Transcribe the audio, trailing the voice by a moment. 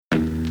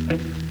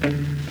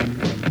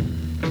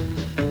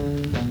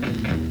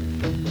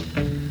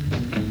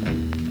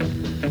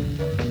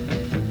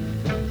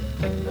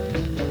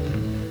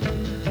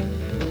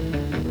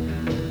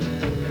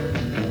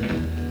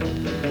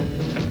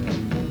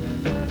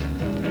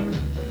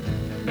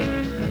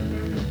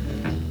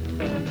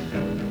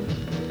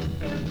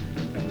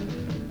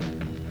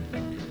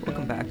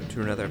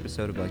to another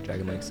episode of Like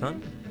Dragon Like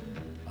Son.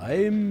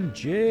 I'm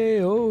Jay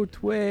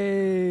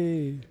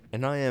Otway.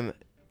 And I am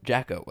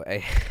Jack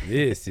Otway.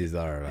 This is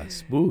our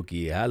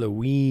spooky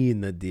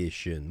Halloween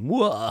edition.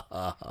 Well,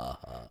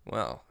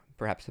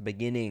 perhaps the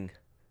beginning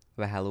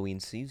of a Halloween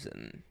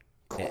season.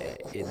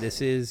 This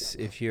is,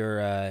 if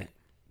you're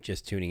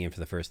just tuning in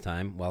for the first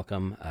time,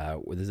 welcome.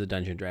 This is a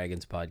Dungeons &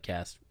 Dragons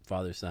podcast,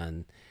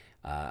 father-son,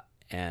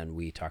 and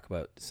we talk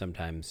about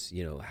sometimes,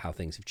 how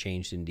things have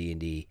changed in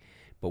D&D.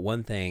 But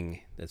one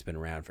thing that's been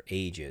around for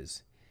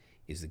ages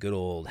is the good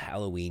old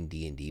Halloween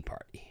D&D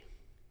party.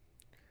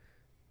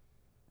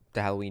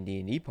 The Halloween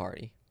D&D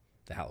party.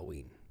 The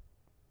Halloween.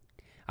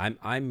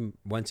 I'm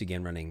once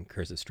again running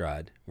Curse of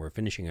Strahd. We're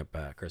finishing up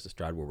Curse of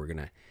Strahd, where we're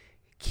gonna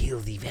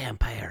kill the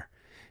vampire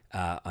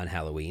on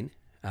Halloween.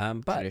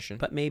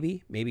 But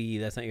maybe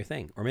that's not your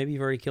thing, or maybe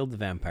you've already killed the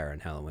vampire on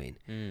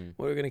Halloween.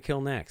 What are we gonna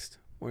kill next?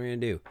 What are we gonna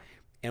do?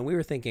 And we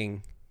were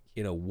thinking,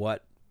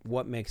 what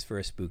makes for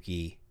a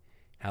spooky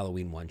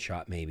Halloween one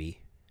shot, maybe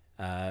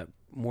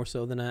more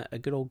so than a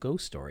good old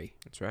ghost story.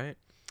 That's right.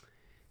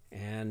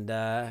 And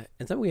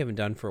something we haven't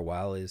done for a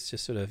while is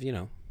just sort of,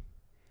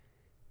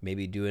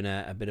 maybe doing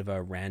a bit of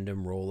a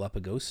random roll up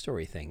a ghost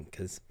story thing.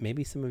 Because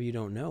maybe some of you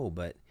don't know,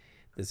 but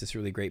there's this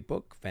really great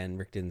book, Van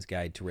Richten's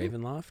Guide to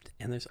Ravenloft.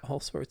 And there's all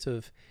sorts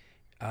of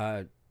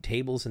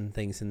tables and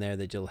things in there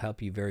that will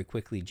help you very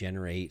quickly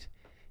generate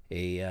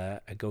a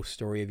ghost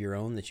story of your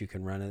own that you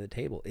can run at the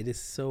table. It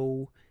is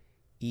so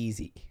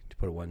easy to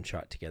put a one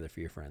shot together for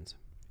your friends.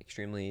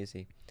 Extremely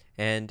easy.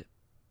 And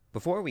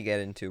before we get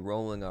into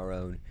rolling our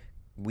own,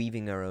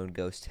 weaving our own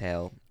ghost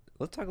tale,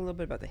 let's talk a little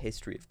bit about the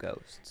history of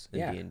ghosts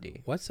in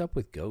D&D. What's up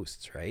with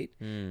ghosts, right?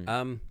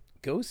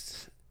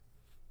 Ghosts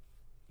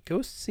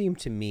seem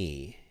to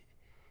me,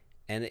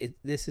 and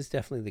this is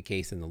definitely the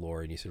case in the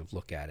lore, and you sort of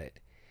look at it,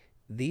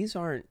 these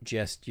aren't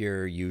just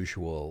your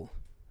usual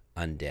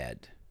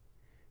undead,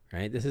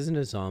 right? This isn't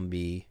a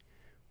zombie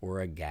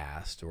or a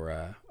ghast or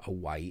a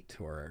wight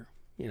or,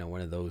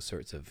 one of those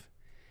sorts of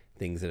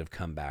things that have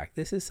come back.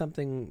 This is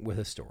something with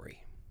a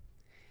story.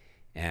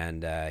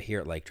 And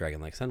here at Like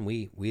Dragon Like Son,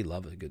 we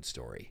love a good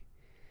story.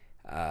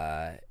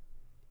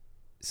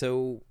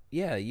 So,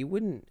 yeah, you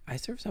wouldn't... I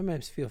sort of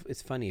sometimes feel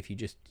it's funny if you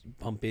just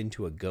bump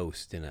into a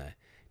ghost in a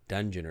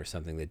dungeon or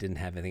something that didn't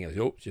have anything else.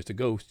 Oh, it's just a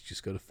ghost. You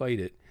just got to fight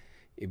it.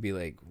 You'd be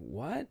like,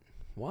 what?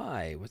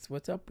 Why?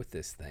 What's up with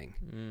this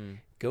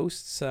thing?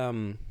 Ghosts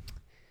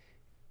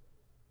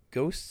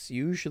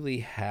usually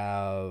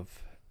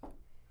have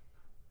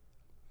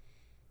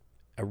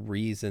a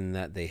reason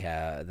that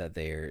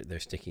they're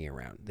sticking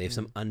around. They have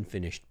some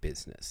unfinished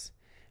business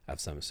of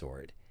some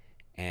sort.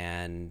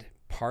 And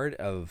part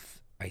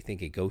of, I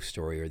think, a ghost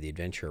story or the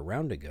adventure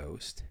around a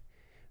ghost,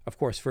 of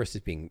course, first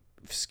is being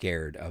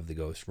scared of the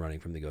ghost, running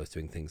from the ghost,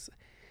 doing things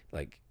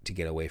like to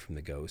get away from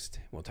the ghost.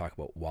 We'll talk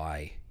about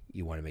why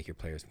you want to make your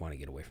players want to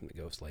get away from the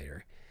ghost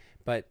later.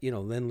 But,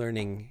 then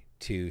learning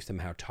to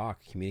somehow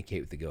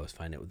communicate with the ghost,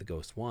 find out what the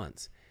ghost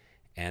wants.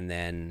 And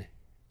then,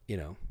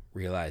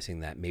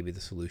 realizing that maybe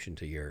the solution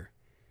to your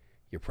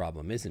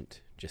problem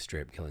isn't just straight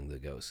up killing the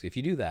ghost. If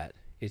you do that,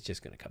 it's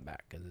just going to come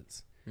back because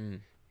it's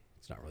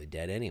not really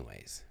dead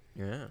anyways.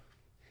 Yeah.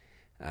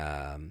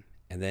 And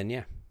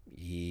then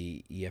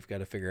you've got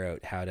to figure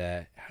out how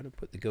to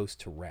put the ghost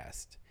to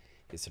rest.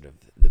 Is sort of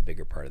the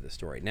bigger part of the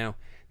story. Now,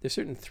 there's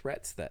certain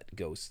threats that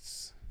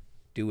ghosts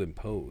do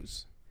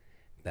impose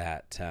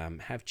that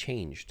have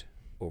changed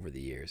over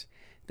the years.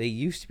 They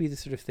used to be the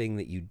sort of thing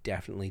that you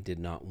definitely did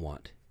not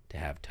want to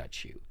have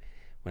touch you.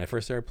 When I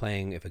first started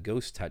playing, if a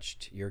ghost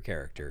touched your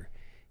character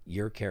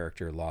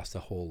lost a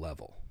whole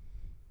level.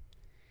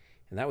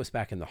 And that was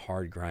back in the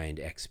hard grind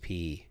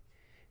XP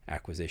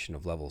acquisition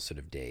of levels sort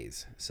of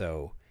days.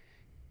 So,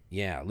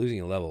 yeah,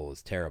 losing a level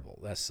was terrible.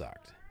 That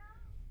sucked.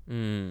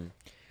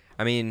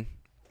 I mean,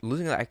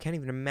 I can't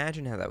even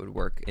imagine how that would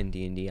work in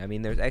D&D. I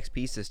mean, there's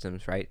XP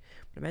systems, right?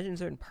 But imagine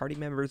certain party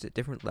members at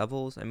different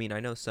levels. I mean,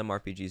 I know some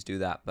RPGs do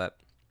that, but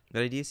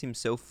that idea seems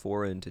so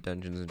foreign to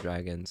Dungeons &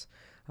 Dragons.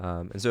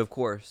 And so, of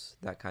course,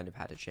 that kind of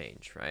had to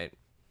change, right?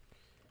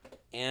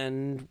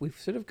 And we've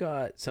sort of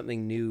got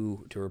something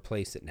new to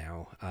replace it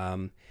now.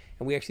 And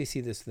we actually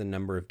see this with a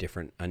number of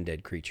different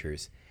undead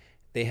creatures.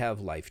 They have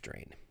life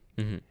drain.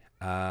 And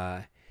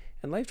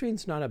life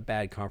drain's not a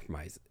bad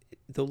compromise.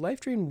 Though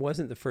life drain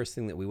wasn't the first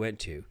thing that we went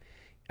to.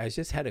 I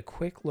just had a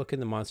quick look in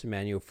the monster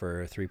manual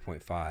for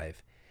 3.5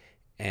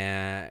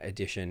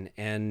 edition.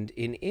 And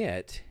in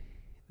it,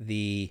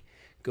 the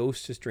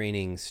ghost is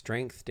draining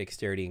strength,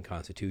 dexterity, and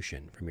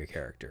constitution from your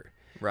character.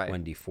 Right.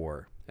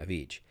 1d4 of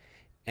each.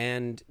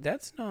 And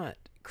that's not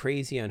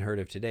crazy unheard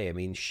of today. I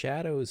mean,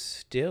 shadows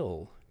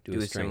still do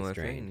a strength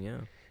drain.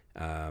 Thing,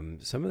 yeah.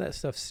 Some of that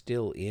stuff's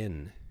still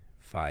in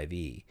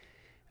 5e.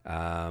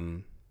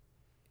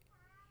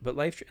 But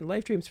life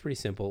drain's pretty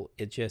simple.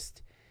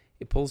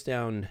 It pulls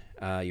down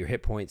your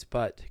hit points,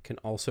 but can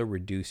also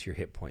reduce your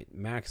hit point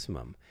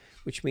maximum,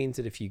 which means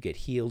that if you get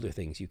healed or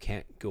things, you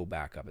can't go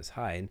back up as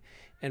high.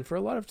 And for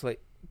a lot of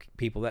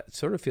people, that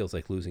sort of feels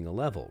like losing a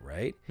level,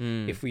 right?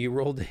 Mm. If you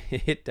rolled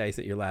hit dice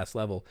at your last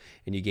level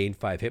and you gained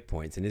 5 hit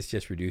points and it's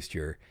just reduced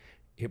your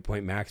hit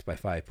point max by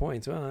 5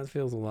 points, well, that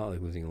feels a lot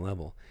like losing a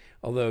level.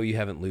 Although you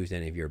haven't lost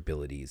any of your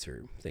abilities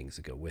or things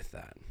that go with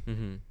that.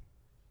 Mm-hmm.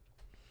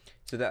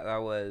 So that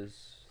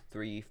was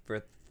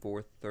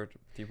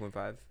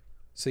 3.5.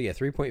 So yeah,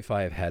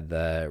 3.5 had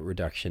the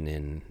reduction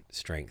in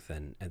strength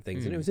and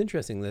things. And it was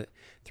interesting that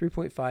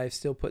 3.5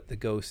 still put the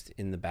ghost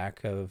in the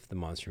back of the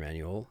monster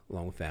manual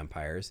along with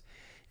vampires.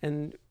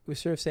 And was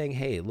sort of saying,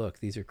 hey, look,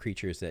 these are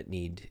creatures that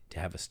need to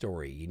have a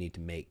story. You need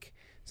to make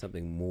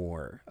something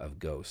more of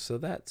ghosts. So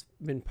that's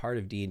been part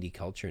of D&D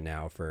culture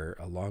now for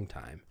a long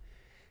time.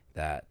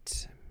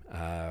 That,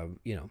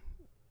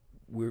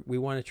 we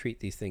want to treat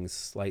these things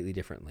slightly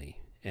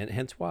differently. And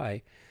hence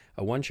why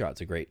a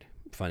one-shot's a great,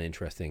 fun,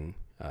 interesting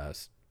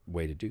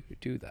way to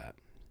do that.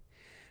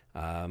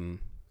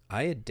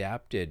 I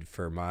adapted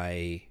for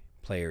my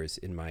players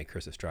in my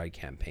Curse of Strahd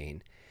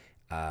campaign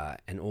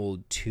an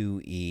old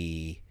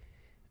 2E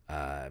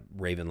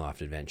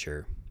Ravenloft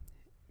adventure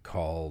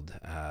called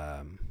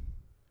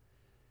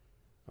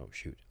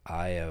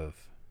Eye of,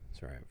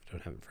 sorry, I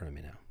don't have it in front of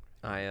me now.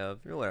 Eye of,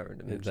 or whatever.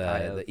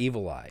 The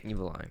Evil Eye.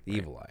 Evil Eye. The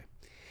Evil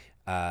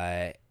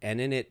Eye.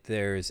 And in it,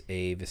 there's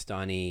a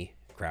Vistani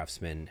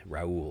craftsman,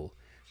 Raoul,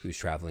 who's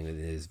traveling with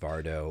his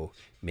Vardo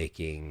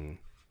making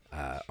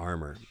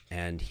armor.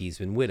 And he's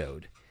been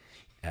widowed.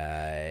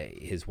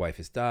 His wife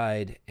has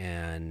died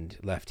and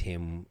left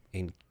him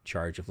in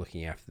charge of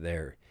looking after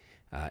their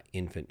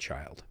infant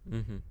child.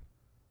 Mm-hmm.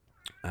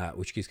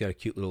 Which he's got a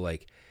cute little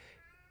like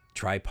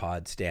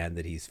tripod stand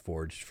that he's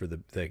forged for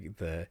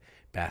the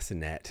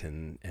bassinet,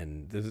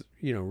 and there's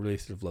really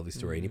sort of lovely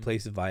story. And he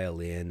plays the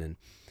violin and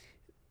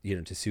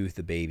to soothe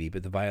the baby,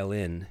 but the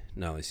violin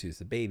not only soothes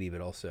the baby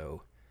but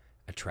also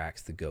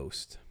attracts the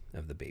ghost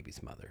of the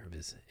baby's mother, of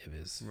his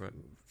Right.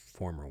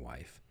 former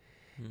wife,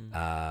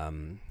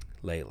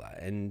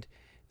 Layla. And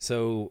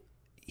so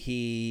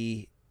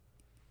he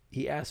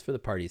asks for the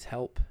party's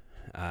help,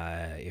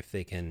 if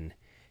they can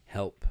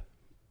help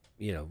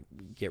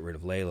get rid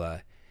of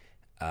Layla.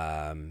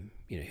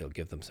 He'll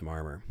give them some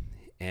armor.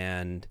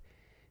 And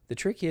the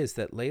trick is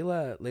that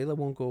Layla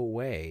won't go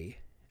away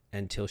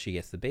until she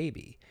gets the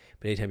baby.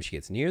 But anytime she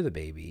gets near the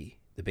baby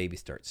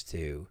starts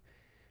to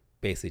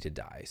basically to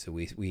die. So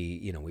we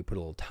put a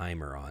little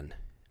timer on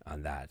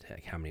that,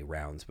 like how many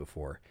rounds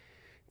before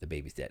the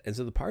baby's dead. And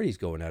so the party's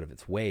going out of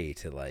its way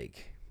to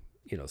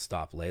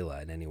stop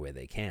Layla in any way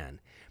they can,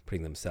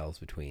 putting themselves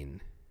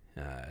between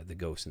the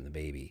ghost and the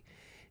baby.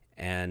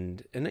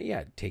 And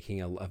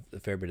taking a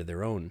fair bit of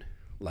their own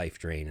life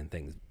drain and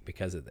things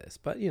because of this.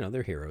 But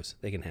they're heroes;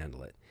 they can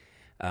handle it.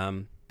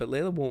 But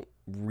Layla won't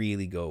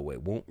really go away.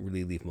 Won't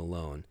really leave them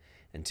alone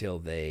until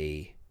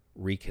they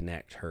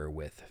reconnect her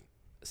with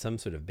some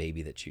sort of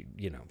baby that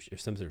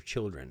some sort of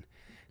children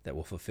that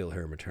will fulfill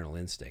her maternal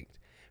instinct.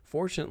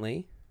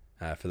 Fortunately,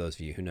 for those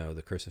of you who know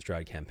the Curse of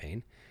Strahd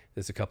campaign,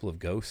 there's a couple of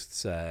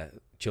ghosts,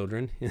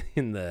 children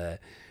in the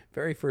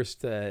very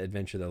first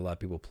adventure that a lot of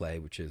people play,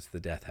 which is the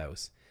Death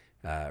House.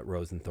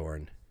 Rose and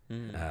Thorn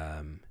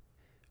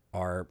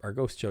are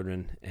ghost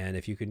children, and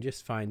if you can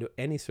just find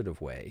any sort of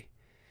way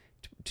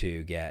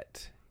to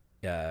get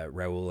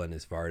Raoul and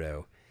his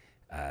Vardo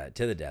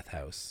to the Death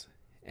House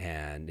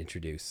and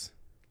introduce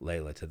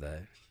Layla to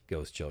the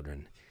ghost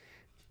children,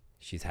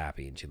 she's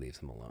happy and she leaves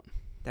them alone.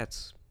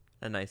 That's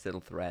a nice little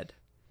thread.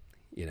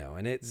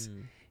 And it's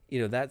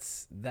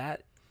that's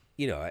that.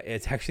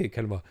 It's actually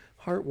kind of a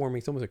heartwarming,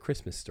 it's almost a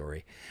Christmas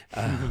story,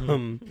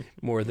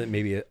 more than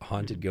maybe a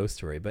haunted ghost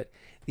story. But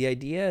the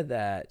idea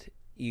that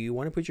you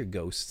want to put your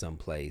ghost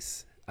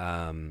someplace,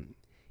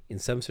 in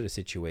some sort of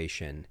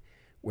situation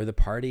where the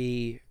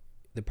party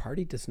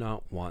does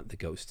not want the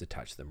ghost to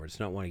touch them or does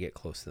not want to get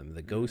close to them.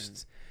 The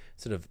ghosts,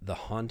 sort of the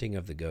haunting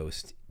of the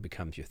ghost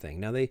becomes your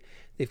thing. Now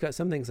they've got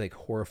some things like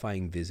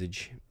horrifying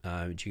visage,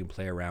 that you can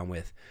play around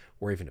with,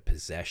 or even a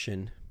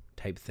possession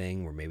type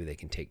thing where maybe they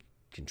can take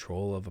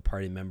control of a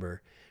party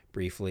member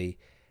briefly.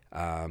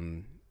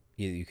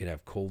 You could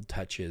have cold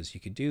touches.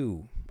 You could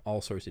do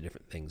all sorts of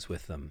different things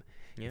with them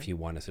if you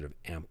want to sort of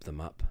amp them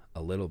up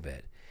a little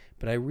bit.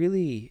 But I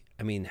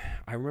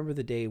remember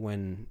the day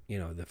when,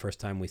 the first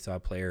time we saw a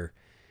player,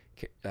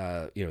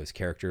 his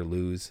character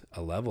lose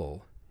a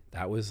level.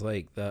 That was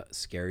like the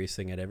scariest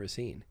thing I'd ever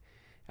seen.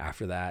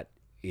 After that,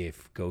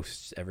 if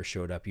ghosts ever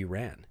showed up, you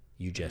ran.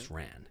 You just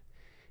ran.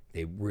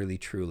 They really,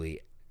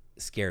 truly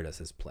scared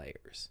us as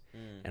players.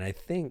 And I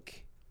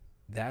think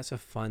that's a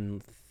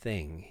fun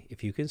thing.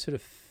 If you can sort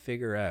of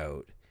figure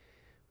out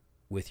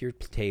with your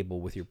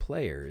table, with your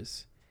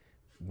players,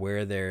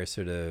 where their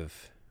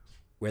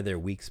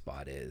weak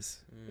spot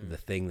is, the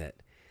thing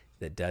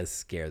that does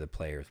scare the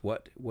players.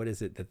 What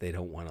is it that they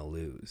don't want to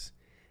lose?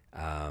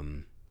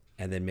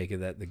 And then make it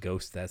that the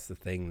ghost, that's the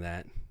thing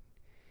that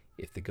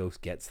if the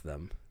ghost gets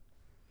them,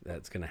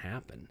 that's going to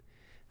happen.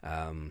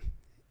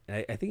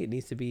 I think it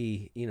needs to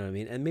be,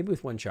 and maybe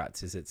with one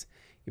shots is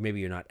maybe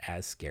you're not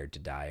as scared to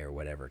die or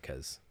whatever,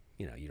 because,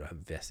 you know, you don't have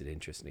vested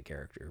interest in a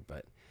character,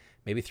 but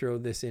maybe throw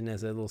this in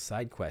as a little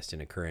side quest in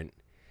a current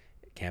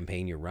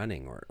campaign you're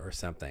running or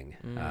something.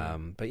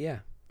 But yeah,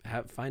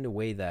 find a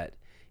way that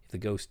if the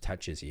ghost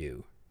touches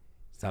you,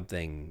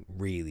 something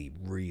really,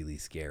 really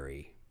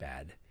scary,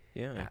 bad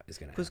is going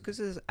to happen.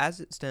 Because as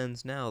it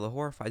stands now, the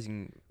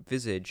horrifying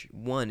visage,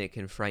 one, it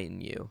can frighten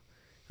you.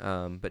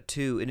 But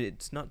two, and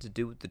it's not to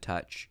do with the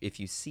touch. If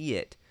you see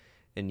it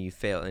and you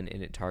fail and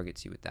it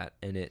targets you with that,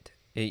 and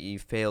you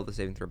fail the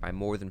saving throw by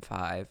more than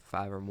 5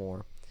 or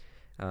more,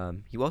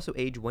 you also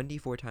age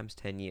 1d4 times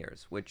 10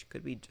 years, which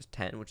could be just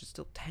 10, which is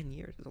still 10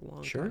 years. It's a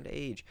long time to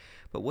age.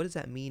 But what does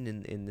that mean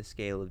in the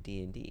scale of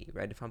D&D,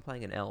 right? If I'm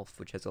playing an elf,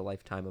 which has a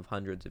lifetime of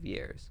hundreds of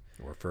years.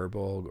 Or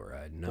Furbolg, or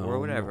a gnome. Or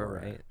whatever,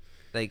 right?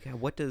 Like,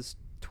 what does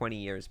 20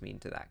 years mean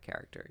to that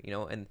character, you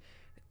know? And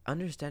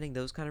understanding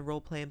those kind of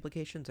roleplay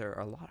implications are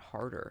a lot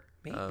harder.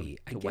 Maybe,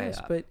 I guess,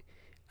 but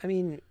I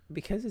mean,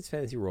 because it's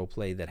fantasy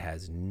roleplay that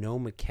has no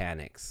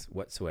mechanics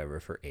whatsoever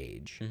for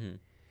age,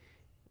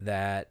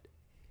 that,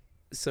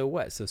 so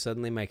what? So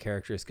suddenly my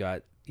character's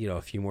got, you know,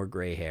 a few more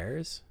gray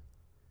hairs.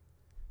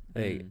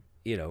 Like,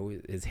 you know,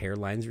 his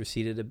hairline's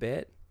receded a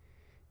bit.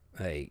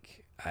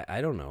 Like,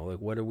 I don't know. Like,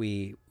 what are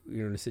we,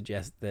 you know, to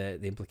suggest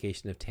that the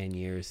implication of 10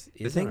 years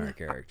is on our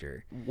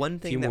character? One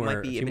thing that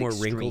might be a few more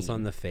wrinkles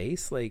on the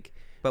face, like.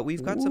 But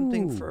we've got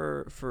something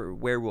for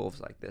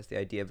werewolves like this, the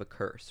idea of a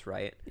curse,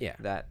 right? Yeah.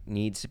 That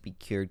needs to be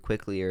cured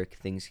quickly or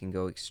things can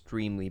go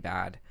extremely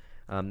bad.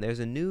 There's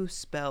a new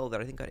spell that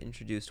I think got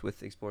introduced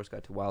with Explorer's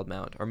Guide to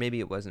Wildemount, or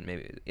maybe it wasn't,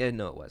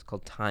 it was,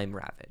 called Time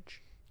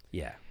Ravage.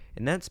 Yeah.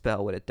 And that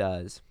spell, what it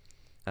does,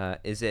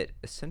 is it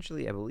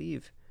essentially, I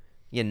believe,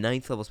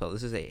 9th level spell.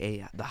 This is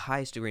the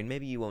highest degree, and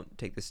maybe you won't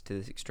take this to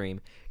this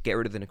extreme. Get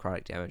rid of the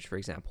necrotic damage, for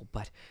example.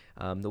 But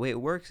the way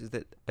it works is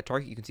that a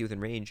target you can see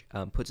within range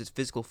puts its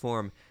physical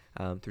form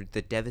through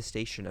the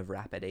devastation of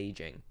rapid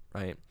aging,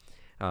 right?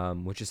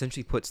 Which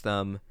essentially puts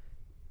them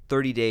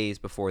 30 days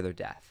before their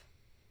death.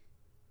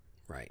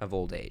 Right. Of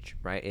old age,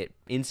 right? It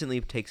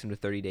instantly takes them to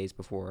 30 days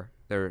before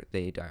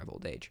they die of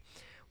old age.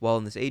 While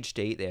in this age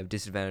state, they have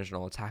disadvantage on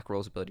all attack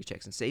rolls, ability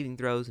checks, and saving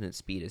throws, and its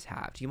speed is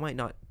halved. You might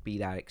not be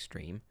that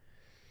extreme.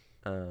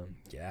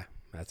 Yeah,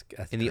 that's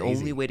and the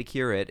only way to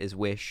cure it is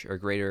wish or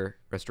greater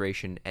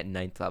restoration at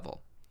 9th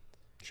level.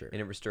 Sure.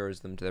 And it restores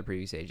them to their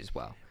previous age as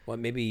well. Well,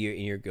 maybe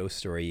in your ghost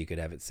story, you could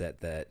have it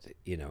set that,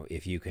 you know,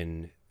 if you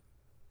can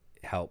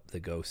help the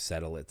ghost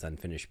settle its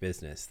unfinished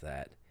business,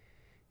 that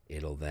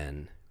it'll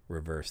then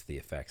reverse the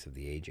effects of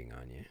the aging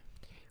on you.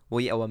 Well,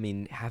 yeah, I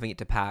mean, having it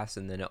to pass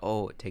and then,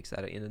 it takes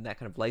that, and that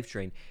kind of life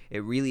drain,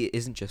 it really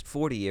isn't just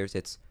 40 years.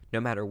 It's no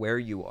matter where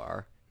you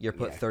are, you're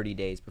put 30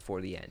 days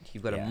before the end.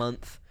 You've got a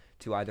month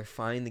to either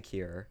find the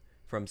cure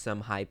from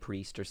some high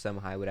priest or some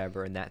high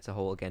whatever, and that's a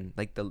whole, again,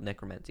 like the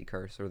necromancy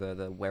curse or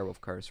the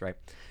werewolf curse, right?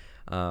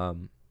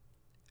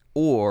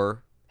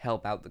 Or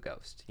help out the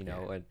ghost, you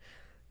know,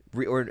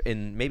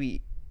 and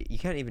maybe you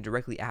can't even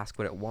directly ask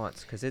what it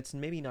wants because it's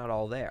maybe not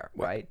all there,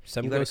 right?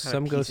 Some ghosts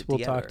will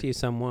talk to you,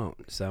 some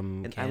won't.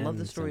 And I love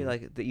the story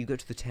like that. You go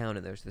to the town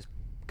and there's this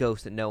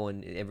ghost that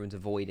everyone's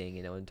avoiding,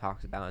 you know, and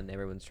talks about, and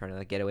everyone's trying to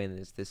like get away, and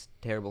there's this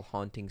terrible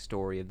haunting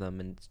story of them,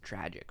 and it's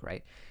tragic,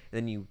 right? And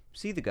then you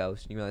see the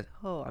ghost and you realize,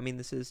 oh, I mean,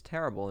 this is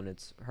terrible, and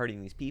it's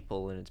hurting these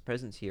people, and its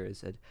presence here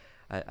is it's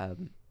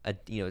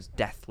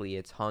deathly,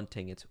 it's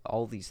haunting, it's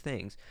all these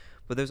things.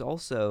 But there's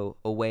also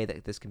a way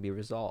that this can be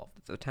resolved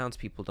that the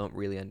townspeople don't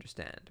really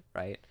understand,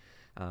 right?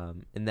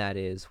 And that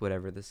is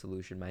whatever the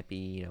solution might be,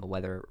 you know,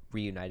 whether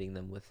reuniting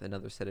them with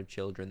another set of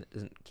children that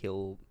doesn't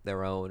kill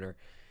their own, or,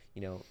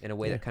 you know, in a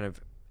way that kind of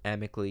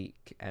amicably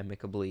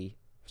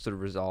sort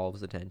of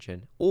resolves the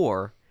tension,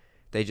 or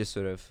they just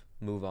sort of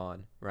move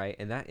on, right?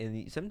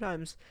 And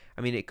sometimes,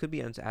 I mean, it could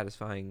be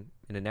unsatisfying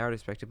in a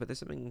narrative perspective, but there's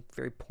something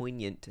very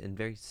poignant and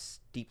very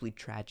deeply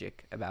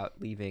tragic about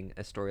leaving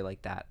a story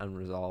like that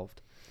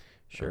unresolved.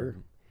 Sure.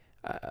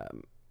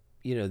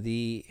 You know,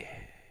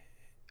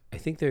 I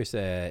think there's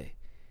there's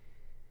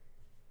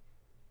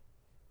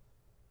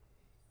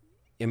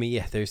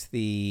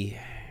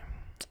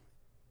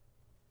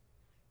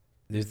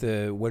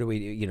what do we,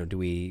 you know, do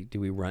we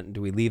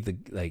leave the,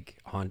 like,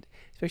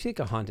 especially like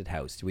a haunted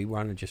house, do we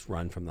want to just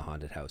run from the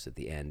haunted house at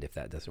the end if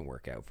that doesn't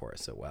work out for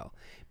us so well?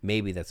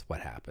 Maybe that's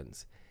what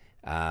happens,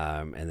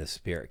 and the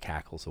spirit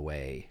cackles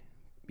away,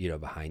 you know,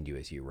 behind you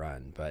as you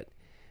run. But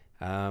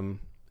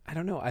I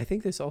don't know, I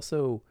think there's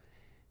also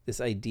this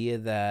idea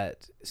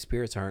that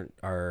spirits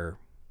they're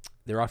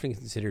often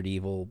considered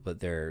evil, but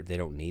they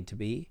don't need to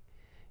be,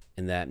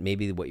 and that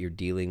maybe what you're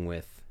dealing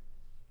with,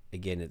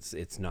 again,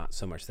 it's not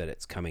so much that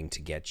it's coming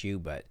to get you,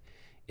 but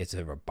it's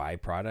a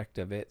byproduct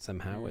of it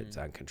somehow. It's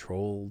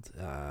uncontrolled.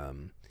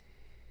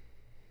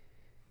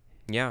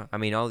 Yeah, I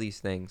mean, all these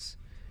things.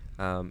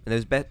 And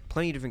there's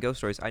plenty of different ghost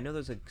stories. I know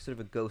there's a sort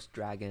of a ghost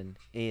dragon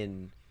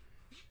in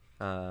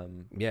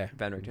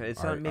Venric.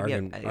 It's not maybe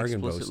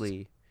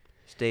explicitly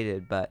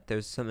stated, but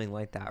there's something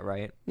like that,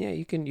 right? Yeah,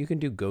 you can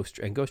do ghost,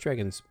 and ghost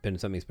dragon's been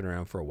something that's been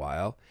around for a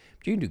while,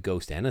 but you can do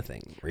ghost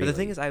anything, really. But the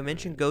thing is, I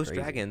mentioned ghost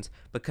dragons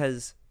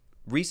because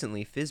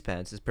recently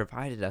Fizzpants has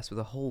provided us with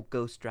a whole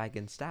Ghost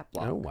Dragon stat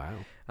block. Oh,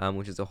 wow.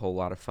 Which is a whole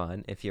lot of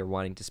fun if you're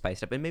wanting to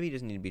spice it up. And maybe it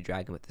doesn't need to be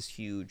dragon with this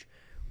huge,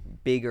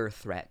 bigger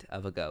threat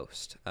of a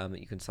ghost that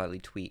you can slightly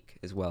tweak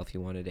as well if you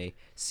wanted a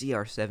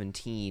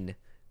CR17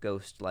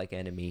 ghost-like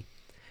enemy,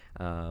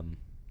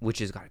 which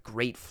has got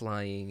great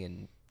flying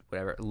and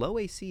whatever. Low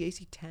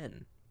AC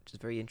 10, which is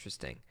very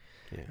interesting.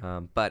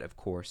 Yeah. But, of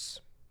course,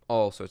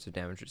 all sorts of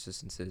damage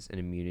resistances and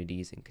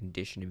immunities and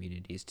condition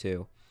immunities,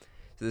 too.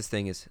 So this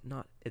thing is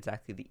not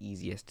exactly the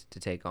easiest to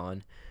take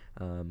on.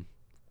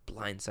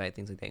 Blind sight,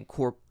 things like that.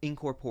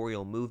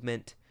 Incorporeal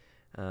movement.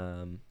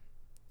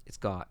 It's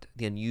got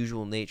the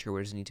unusual nature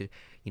where it doesn't need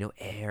to,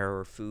 air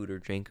or food or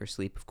drink or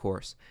sleep, of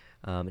course.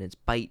 And its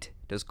bite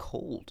does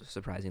cold,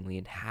 surprisingly,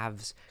 and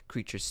halves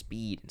creature's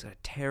speed. It's got a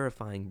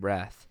terrifying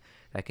breath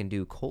that can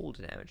do cold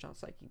damage, not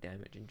psychic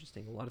damage.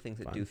 Interesting. A lot of things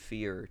that do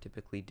fear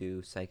typically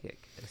do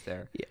psychic as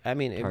their I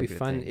mean, it'd be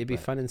fun. thing, It'd be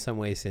fun in some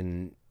ways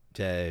to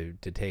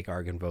take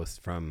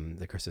Argynvost from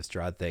the Curse of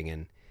Strahd thing,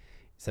 and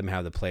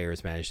somehow the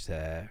players manage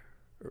to,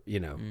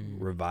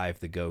 revive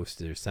the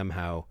ghost, or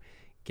somehow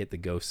get the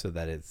ghost so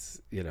that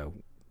it's, it'll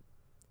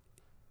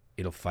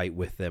fight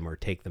with them or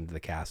take them to the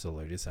castle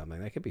or do something.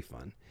 That could be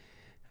fun.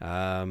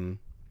 But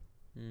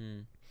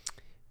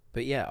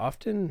yeah,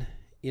 often,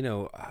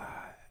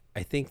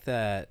 I think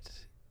that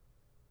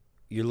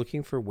you're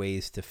looking for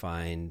ways to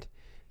find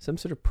some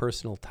sort of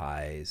personal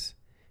ties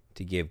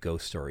to give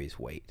ghost stories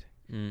weight.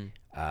 So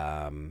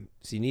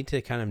you need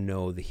to kind of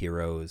know the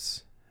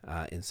heroes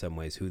in some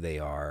ways, who they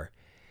are,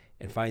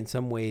 and find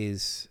some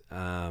ways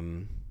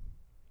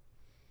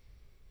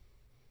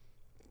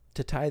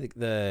to tie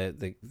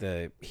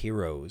the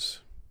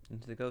heroes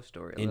into the ghost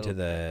story. Into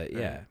the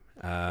bit,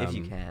 right? If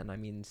you can. I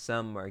mean,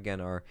 some are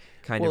kind of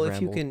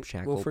if you can.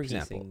 shackle, Well, for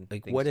example,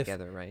 like what if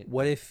together, right?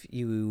 What if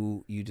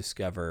you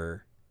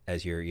discover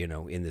as you're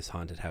in this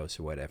haunted house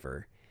or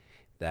whatever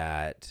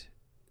that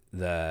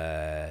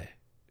the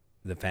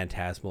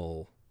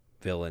phantasmal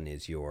villain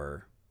is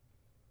your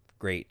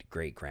great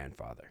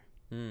grandfather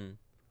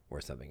or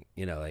something,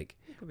 or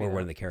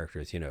one of the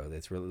characters,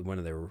 that's really one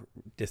of their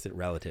distant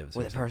relatives,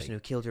 or the person who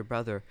killed your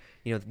brother,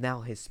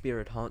 now his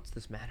spirit haunts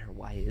this manor.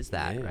 Why is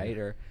that? Right?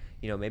 Or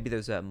maybe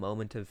there's a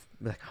moment of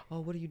like, oh,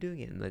 what are you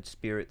doing? And the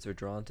spirits are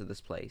drawn to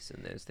this place,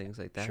 and there's things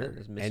like that. Sure. And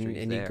there's mysteries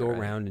and there, you go right?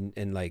 around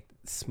and like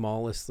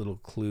smallest little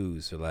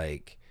clues are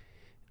like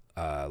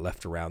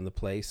left around the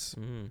place.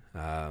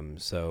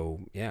 So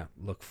yeah,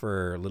 look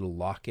for little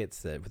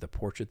lockets with a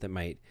portrait that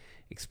might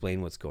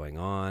explain what's going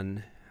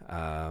on.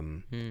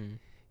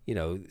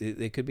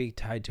 It could be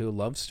tied to a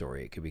love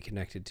story. It could be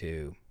connected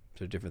to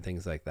different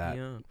things like that.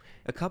 Yeah.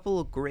 A couple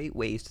of great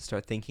ways to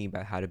start thinking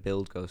about how to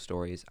build ghost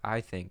stories, I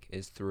think,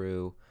 is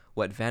through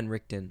what Van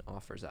Richten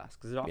offers us,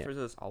 because it offers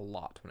us a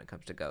lot when it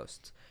comes to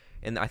ghosts.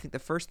 And I think the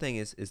first thing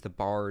is the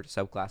Bard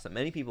subclass that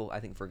many people,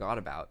 I think, forgot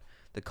about,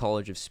 the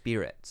College of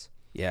Spirits.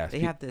 Yeah, they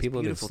have this people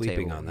have been beautiful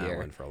sleeping table on that here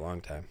one for a long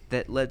time.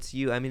 That lets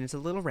you, I mean, it's a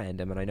little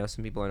random, and I know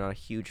some people are not a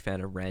huge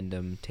fan of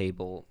random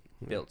table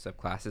built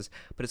subclasses,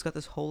 but it's got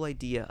this whole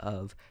idea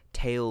of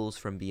tales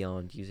from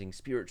beyond, using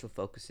spiritual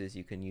focuses.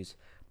 You can use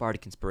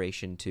bardic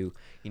inspiration to,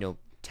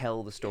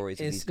 tell the stories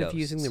of these Instead ghosts. of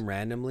using them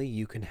randomly,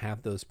 you can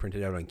have those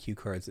printed out on cue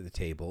cards at the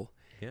table.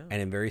 Yeah.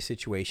 And in various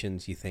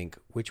situations, you think,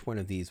 which one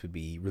of these would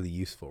be really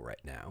useful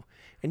right now?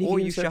 And you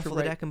start to shuffle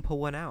the deck and pull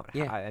one out.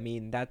 Yeah. I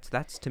mean,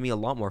 that's to me a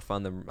lot more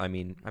fun than, I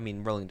mean,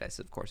 rolling dice,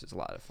 of course, is a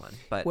lot of fun.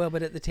 But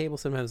but at the table,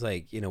 sometimes,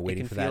 like,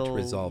 waiting for that to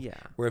resolve. Yeah.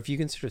 Where if you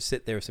can sort of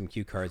sit there with some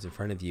cue cards in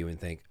front of you and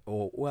think,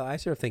 oh, well, I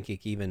sort of think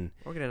even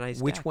or get a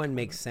nice which deck. one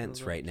makes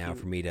sense right now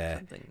for me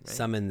to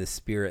summon the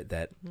spirit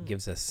that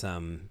gives us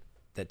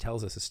that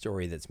tells us a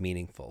story that's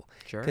meaningful.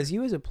 Sure. Because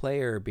you as a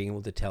player being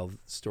able to tell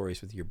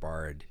stories with your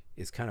bard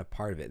is kind of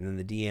part of it, and then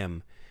the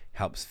DM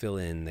helps fill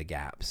in the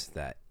gaps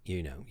that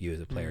you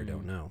as a player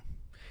don't know.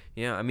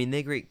 Yeah, I mean,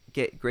 they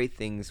get great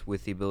things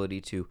with the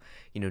ability to,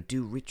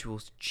 do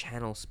rituals to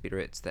channel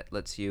spirits that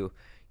lets you,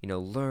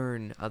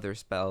 learn other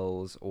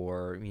spells,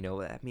 or,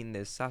 I mean,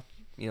 there's such,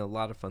 a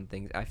lot of fun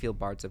things. I feel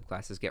Bard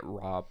subclasses get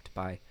robbed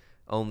by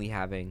only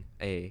having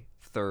a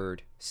 3rd,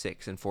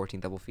 6th, and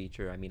 14th level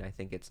feature. I mean, I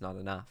think it's not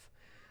enough.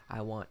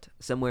 I want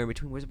somewhere in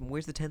between.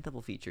 Where's the 10th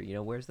level feature?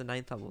 Where's the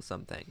 9th level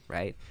something,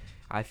 right?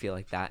 I feel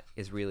like that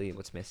is really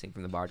what's missing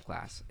from the Bard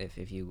class,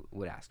 if you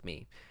would ask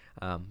me.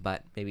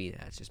 But maybe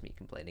that's just me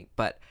complaining.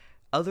 But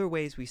other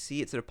ways we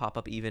see it sort of pop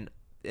up even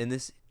in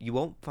this, you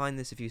won't find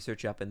this if you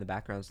search up in the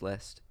backgrounds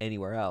list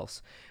anywhere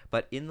else,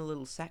 but in the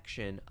little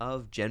section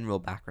of general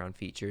background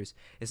features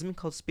is something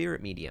called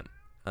Spirit Medium.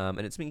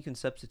 And it's something you can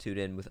substitute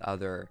in with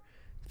other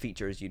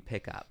features you'd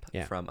pick up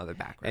from other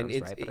backgrounds,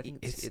 and right? But I think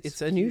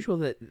it's unusual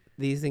that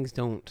these things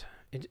don't.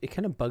 It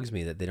kind of bugs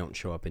me that they don't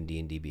show up in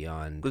D&D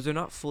Beyond, because they're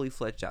not fully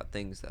fledged out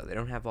things, though. They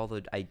don't have all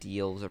the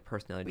ideals or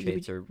personality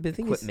traits or the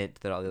thing equipment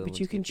that all the other ones But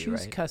you can give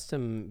choose right?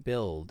 custom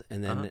build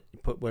and then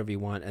put whatever you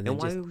want, and then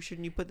why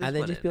shouldn't you put this and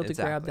then one just be able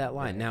to in? grab that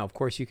line. Right. Now, of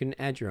course, you can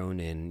add your own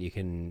in. You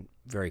can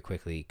very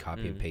quickly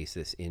copy and paste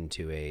this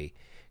into a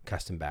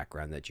custom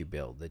background that you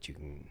build that you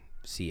can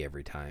see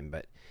every time.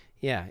 But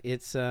Yeah,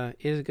 it is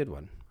a good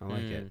one. I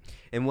like it.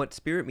 And what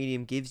spirit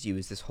medium gives you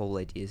is this whole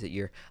idea is that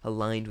you're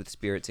aligned with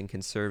spirits and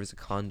can serve as a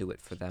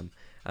conduit for them,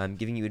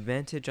 giving you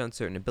advantage on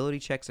certain ability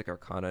checks like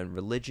Arcana and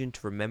Religion to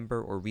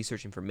remember or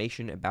research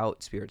information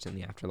about spirits in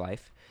the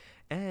afterlife.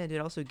 And it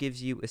also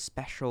gives you a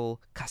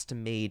special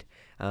custom-made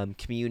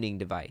communing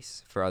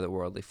device for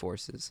otherworldly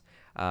forces,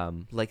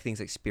 like things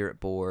like spirit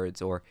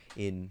boards, or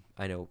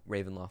I know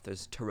Ravenloft,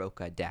 there's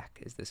Taroka deck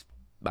is this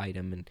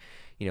item, and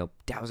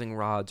dowsing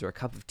rods or a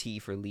cup of tea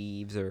for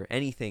leaves or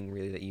anything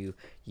really that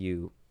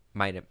you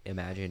might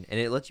imagine, and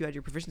it lets you add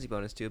your proficiency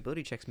bonus to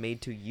ability checks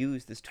made to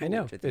use this tool. I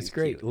know, which I think it's is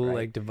great. cute, A little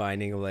right? like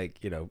divining,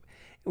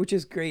 which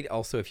is great.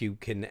 Also, if you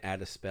can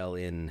add a spell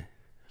in,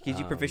 Gives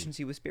you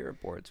proficiency with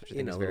spirit boards, which I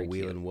think is a very little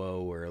wheel cute. and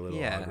woe or a little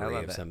Yeah, I augury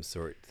love of it. some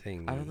sort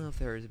thing. I don't know if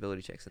there is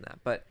ability checks in that,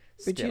 but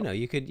But still.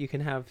 you can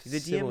have The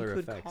similar DM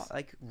could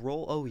effects.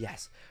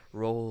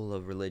 roll a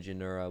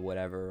religion or a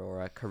whatever,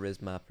 or a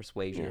charisma,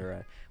 persuasion, or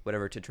a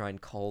whatever to try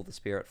and call the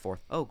spirit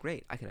forth. Oh,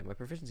 great! I can have my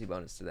proficiency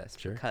bonus to this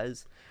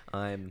because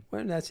I'm.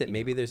 Well, that's it.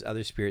 Maybe there's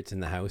other spirits in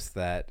the house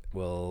that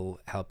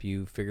will help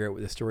you figure out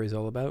what the story's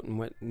all about and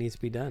what needs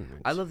to be done.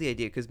 I love the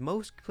idea because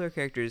most player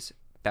characters'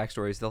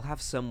 backstories, they'll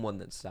have someone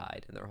that's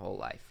died in their whole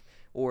life,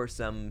 or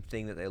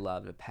something that they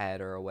loved, a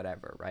pet or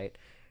whatever, right?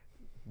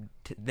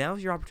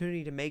 Now's your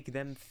opportunity to make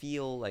them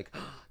feel like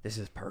this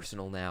is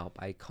personal now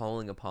by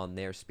calling upon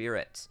their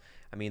spirits.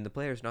 I mean, the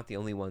player's not the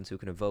only ones who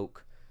can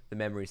evoke the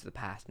memories of the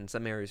past, and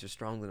some areas are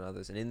stronger than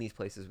others, and in these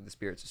places where the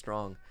spirits are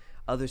strong,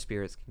 other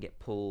spirits can get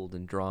pulled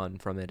and drawn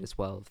from it as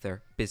well if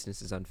their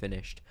business is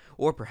unfinished.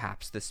 Or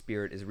perhaps the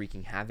spirit is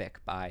wreaking havoc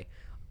by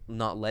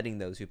not letting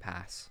those who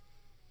pass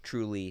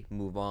truly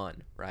move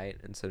on, right?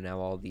 And so now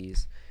all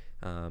these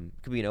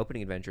could be an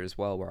opening adventure as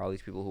well, where all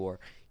these people who are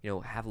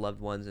have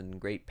loved ones and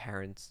great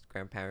parents,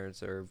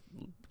 grandparents, or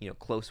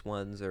close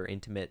ones or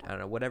intimate, I don't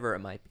know, whatever it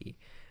might be,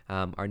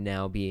 are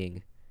now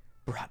being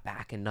brought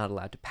back and not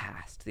allowed to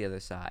pass to the other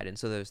side. And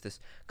so there's this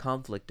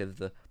conflict of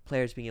the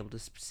players being able to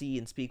see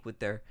and speak with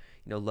their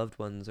loved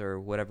ones or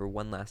whatever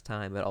one last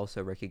time, but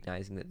also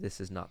recognizing that this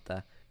is not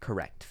the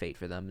correct fate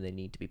for them and they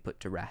need to be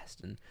put to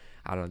rest. And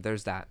I don't know,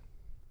 there's that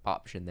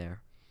option there,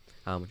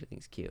 which I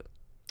think is cute.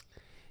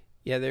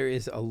 Yeah, there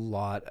is a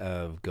lot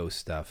of ghost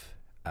stuff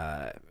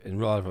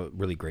and a lot of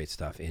really great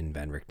stuff in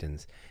Van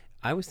Richten's.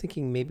 I was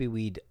thinking maybe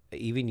we'd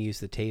even use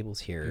the tables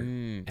here.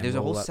 And There's a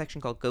whole roll up-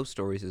 section called Ghost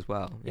Stories as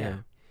well. Yeah.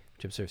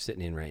 which I'm sort of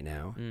sitting in right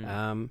now.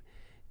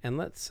 And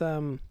let's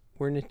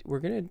we're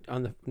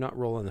gonna not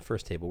roll on the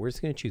first table. We're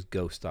just gonna choose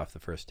Ghost off the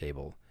first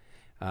table.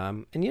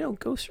 And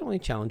Ghosts are only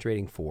challenge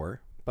rating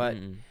 4, but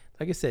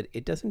like I said,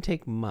 it doesn't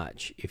take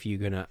much if you're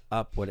gonna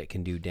up what it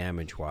can do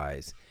damage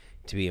wise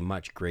to be a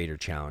much greater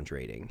challenge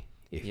rating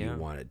if you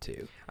wanted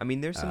to. I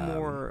mean, there's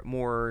some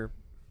more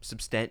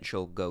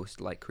substantial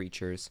ghost-like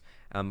creatures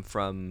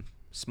from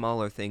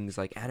smaller things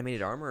like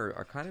animated armor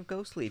are kind of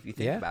ghostly if you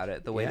think about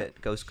it, the way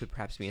that ghosts could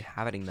perhaps be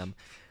inhabiting them.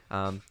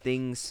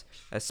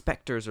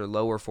 Specters are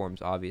lower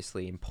forms,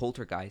 obviously, and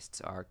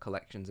poltergeists are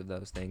collections of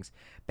those things.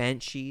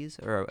 Banshees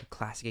are a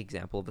classic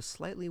example of a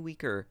slightly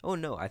weaker,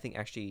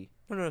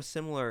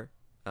 similar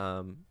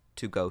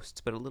to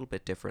ghosts, but a little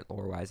bit different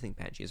lore-wise. I think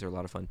banshees are a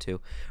lot of fun too.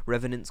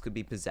 Revenants could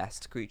be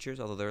possessed creatures,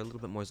 although they're a little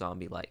bit more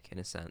zombie-like in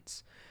a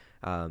sense.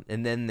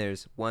 And then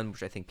there's one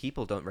which I think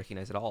people don't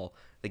recognize at all,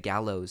 the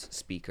Gallows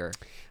Speaker.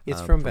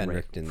 It's from Van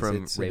Richten's.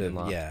 From it's sort of,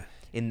 Ravenloft.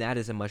 And that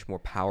is a much more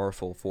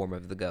powerful form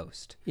of the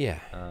ghost. Yeah.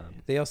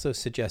 They also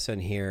suggest on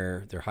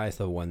here their highest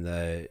level one,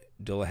 the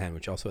Dullahan,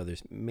 which also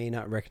others may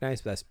not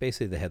recognize, but that's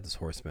basically the Headless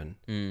Horseman.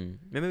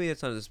 Maybe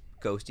that's not as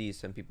ghosty as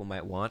some people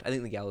might want. I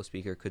think the Gallows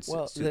Speaker could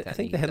suit that I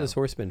think need, the Headless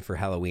though. Horseman for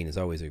Halloween is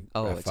always a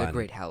it's fun. a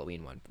great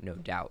Halloween one, no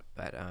doubt.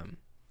 But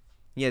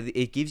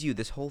it gives you,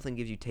 this whole thing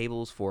gives you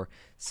tables for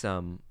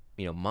some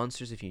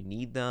monsters if you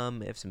need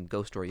them, if some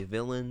ghost story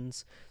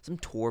villains, some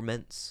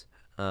torments,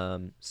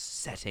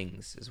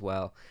 settings as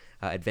well,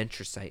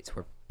 adventure sites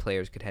where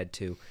players could head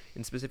to,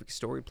 and specific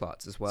story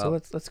plots as well. So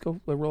let's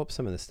go roll up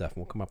some of this stuff and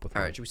we'll come up with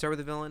All one. right, should we start with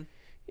the villain?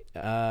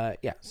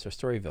 So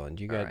story villain.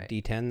 Do you got right.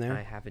 D10 there?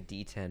 I have a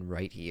D10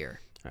 right here.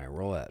 All right,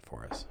 roll that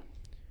for us.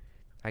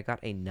 I got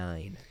a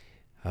 9.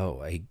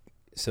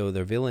 So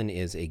the villain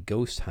is a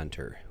ghost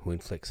hunter who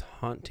inflicts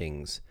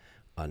hauntings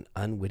on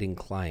unwitting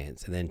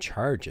clients and then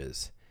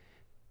charges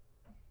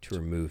to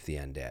remove the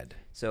undead.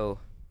 So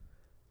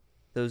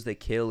those they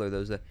kill, or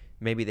those that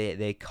maybe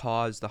they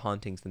cause the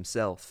hauntings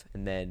themselves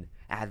and then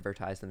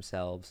advertise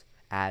themselves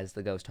as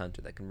the ghost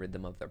hunter that can rid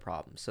them of their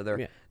problems. So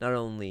they're not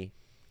only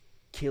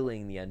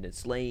killing the undead,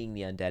 slaying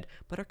the undead,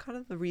 but are kind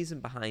of the reason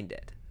behind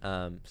it.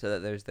 So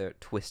that there's their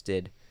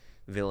twisted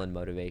villain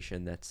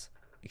motivation that's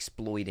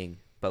exploiting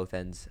both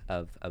ends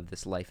of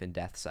this life and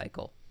death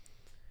cycle.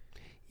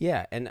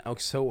 Yeah, and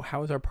so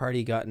how has our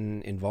party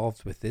gotten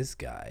involved with this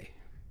guy?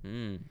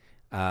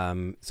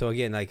 So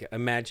again, like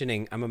I'm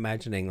imagining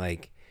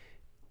like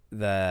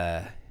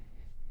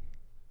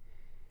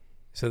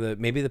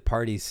maybe the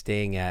party's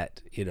staying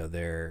at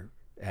their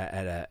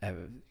at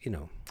a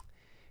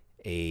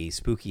a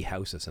spooky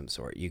house of some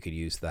sort. You could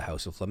use the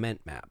House of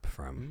Lament map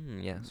from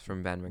Yes,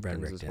 from Van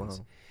Richten's as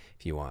well.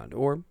 if you want,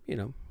 or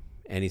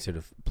any sort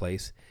of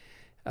place.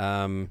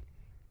 And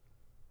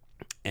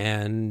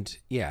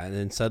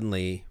then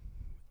suddenly,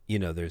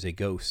 there's a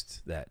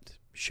ghost that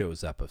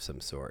shows up of some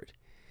sort,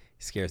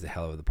 scares the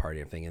hell out of the party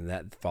and everything. And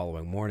that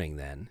following morning,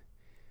 then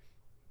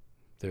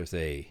there's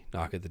a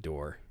knock at the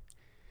door,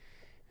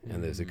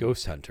 and there's a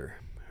ghost hunter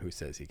who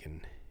says he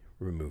can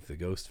remove the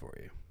ghost for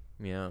you.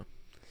 Yeah.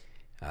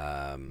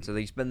 So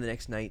they spend the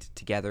next night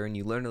together, and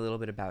you learn a little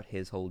bit about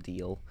his whole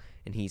deal.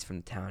 And he's from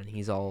the town.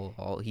 He's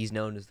he's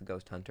known as the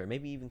ghost hunter.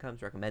 Maybe even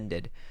comes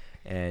recommended.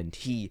 And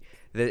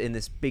in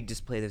this big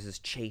display, there's this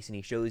chase, and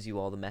he shows you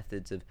all the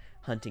methods of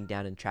hunting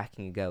down and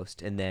tracking a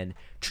ghost. And then,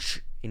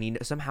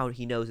 somehow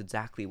he knows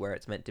exactly where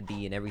it's meant to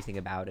be and everything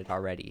about it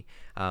already.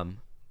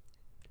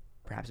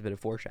 Perhaps a bit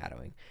of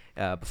foreshadowing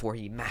before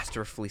he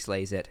masterfully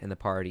slays it, and the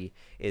party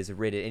is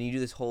ridded. And you do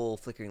this whole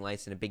flickering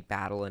lights and a big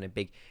battle and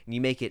you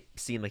make it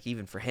seem like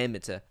even for him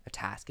it's a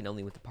task, and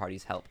only with the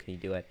party's help can he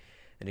do it.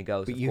 And it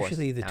goes. But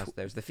usually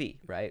there's the fee,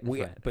 right?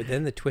 But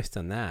then the twist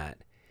on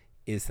that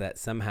is that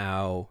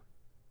somehow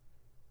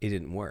it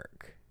didn't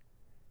work.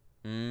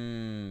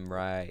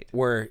 Right.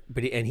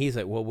 And he's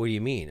like, well, what do you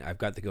mean? I've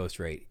got the ghost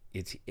right.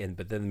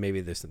 But then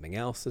maybe there's something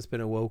else that's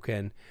been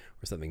awoken,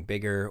 or something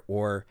bigger,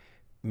 or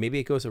maybe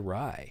it goes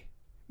awry.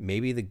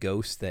 Maybe the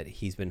ghost that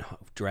he's been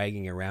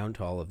dragging around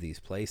to all of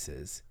these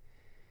places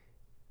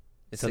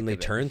suddenly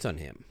turns on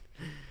him.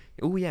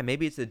 Oh yeah,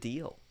 maybe it's a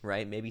deal,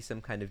 right? Maybe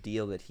some kind of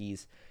deal that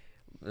he's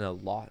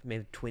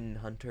maybe twin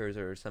hunters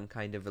or some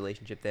kind of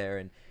relationship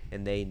there,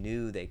 and they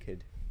knew they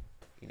could,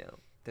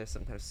 there's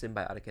some kind of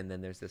symbiotic, and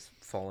then there's this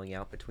falling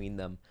out between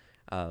them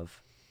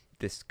of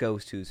this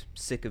ghost who's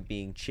sick of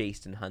being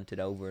chased and hunted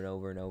over and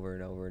over and over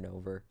and over and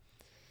over.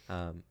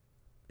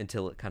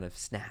 Until it kind of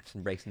snaps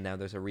and breaks, and now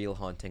there's a real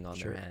haunting on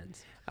their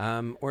hands.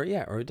 Or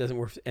it doesn't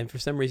work. And for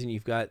some reason,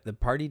 the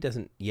party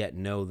doesn't yet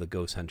know the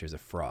ghost hunter's a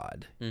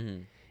fraud.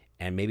 Mm-hmm.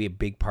 And maybe a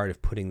big part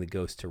of putting the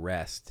ghost to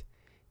rest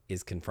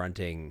is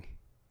confronting,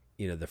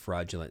 the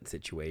fraudulent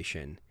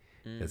situation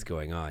that's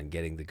going on,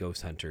 getting the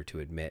ghost hunter to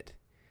admit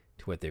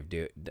to what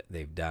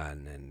they've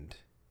done, and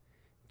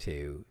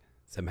to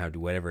somehow do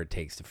whatever it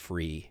takes to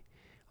free.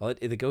 Well,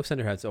 the ghost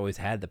hunter has always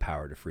had the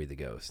power to free the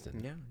ghost,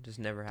 and just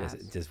never has.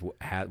 Just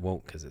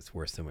won't, because it's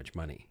worth so much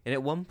money. And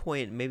at one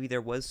point, maybe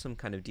there was some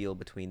kind of deal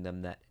between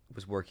them that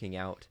was working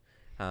out,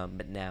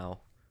 but now,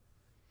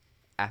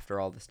 after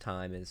all this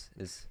time, is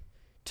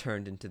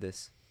turned into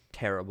this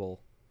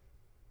terrible,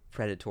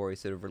 predatory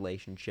sort of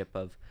relationship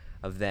of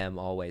them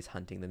always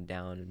hunting them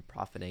down and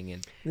profiting.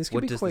 And this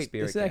could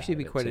actually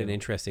be quite an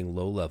interesting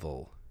low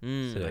level.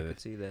 I could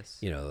see this.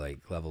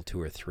 Like level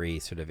 2 or 3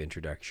 sort of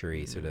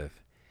introductory sort of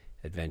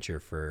adventure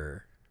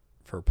for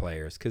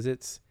players, because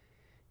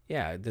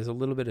there's a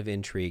little bit of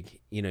intrigue.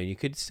 You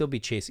could still be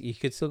chasing, you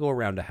could still go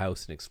around a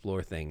house and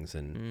explore things,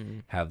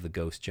 and have the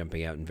ghost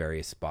jumping out in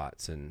various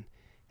spots, and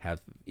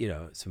have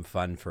some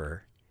fun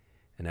for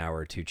an hour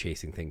or two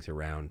chasing things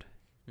around,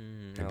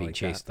 and being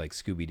chased like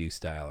Scooby-Doo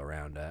style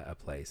around a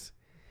place.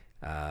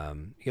 You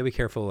gotta be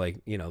careful,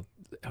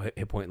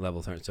 hit point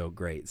levels aren't so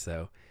great,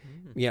 so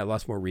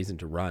lots more reason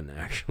to run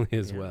actually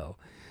as well.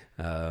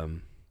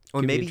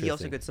 Or maybe he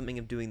also got something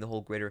of doing the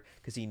whole greater,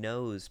 because he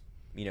knows,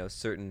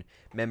 certain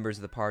members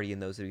of the party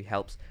and those that he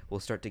helps will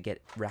start to get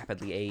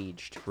rapidly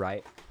aged,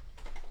 right?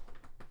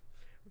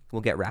 Will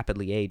get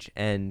rapidly aged,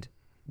 and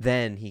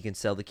then he can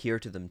sell the cure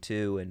to them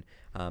too, and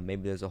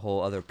maybe there's a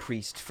whole other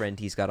priest friend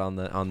he's got on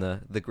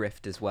the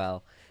grift as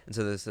well. And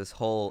so there's this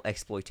whole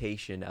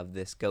exploitation of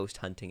this ghost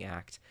hunting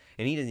act,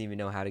 and he doesn't even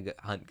know how to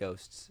hunt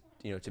ghosts,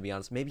 to be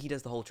honest. Maybe he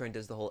does the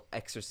whole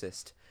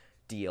exorcist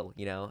deal,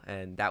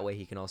 and that way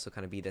he can also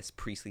kind of be this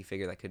priestly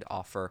figure that could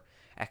offer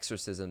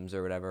exorcisms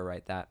or whatever,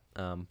 right?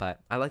 But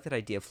I like that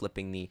idea of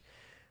flipping the,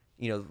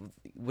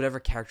 whatever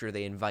character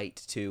they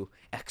invite to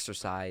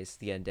exorcise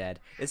the undead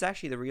is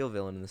actually the real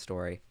villain in the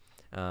story.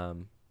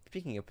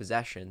 Speaking of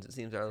possessions, it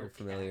seems our little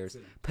familiars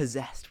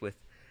possessed with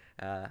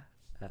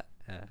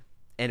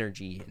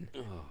energy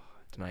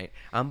tonight.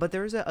 But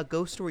there is a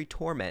ghost story,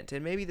 Torment,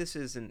 and maybe this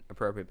isn't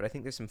appropriate, but I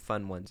think there's some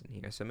fun ones in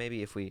here. So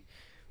maybe if we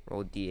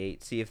roll a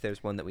d8, see if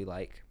there's one that we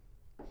like.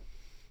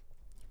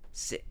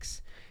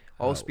 6.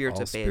 All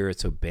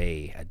spirits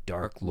obey a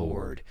dark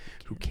lord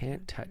who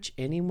can't touch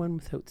anyone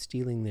without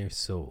stealing their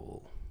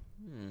soul.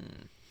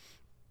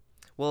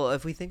 Well,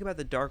 if we think about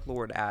the Dark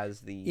Lord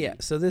as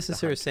so this is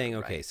sort of saying,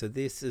 okay, right? So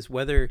this is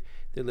whether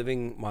they're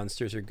living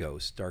monsters or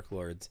ghosts. Dark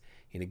Lords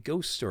in a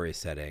ghost story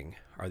setting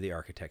are the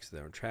architects of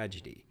their own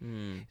tragedy.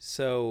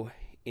 So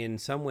in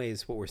some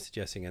ways, what we're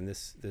suggesting on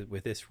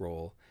with this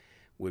role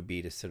would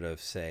be to sort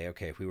of say,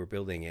 okay, if we were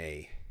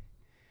building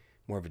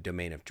more of a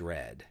domain of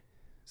dread.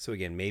 So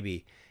again,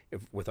 maybe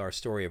with our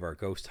story of our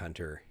ghost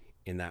hunter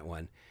in that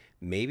one,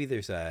 maybe there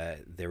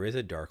is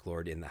a Dark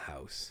Lord in the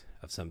house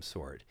of some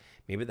sort.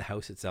 Maybe the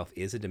house itself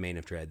is a domain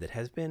of dread that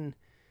has been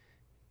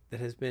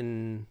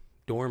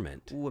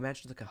dormant. Ooh,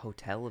 imagine like a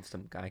hotel of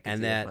some guy.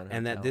 And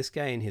that this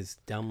guy and his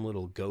dumb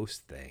little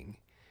ghost thing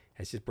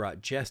has just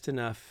brought just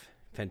enough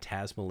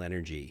phantasmal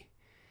energy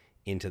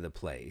into the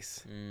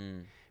place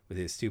with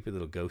his stupid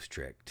little ghost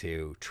trick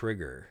to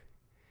trigger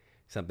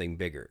something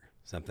bigger,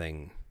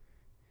 something,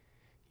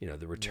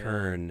 the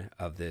return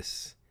of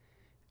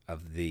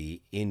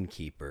the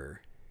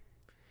innkeeper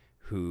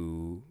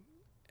who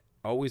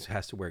always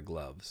has to wear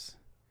gloves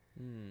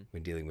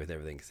when dealing with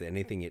everything, because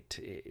anything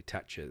it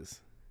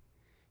touches,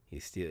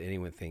 any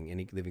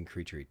living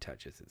creature he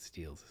touches,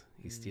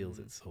 he steals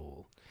its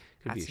soul.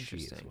 Could That's be a she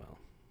as interesting. well.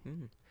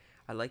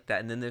 I like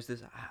that. And then there's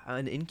this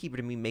an innkeeper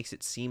to me makes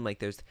it seem like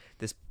there's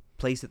this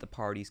place that the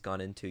party's gone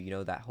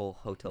into. That whole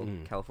Hotel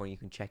California, you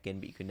can check in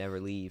but you can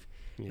never leave.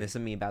 Yeah. And there's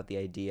something about the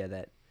idea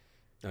that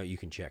You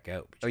can check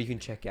out. you can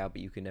check out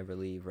but you can never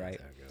leave, right?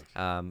 That's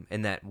how it goes.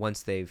 And that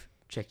once they've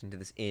checked into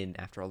this inn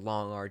after a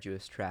long,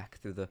 arduous trek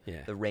through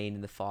the rain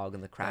and the fog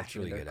and the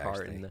crashing really of their good,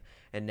 cart actually.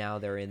 and now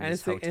they're in And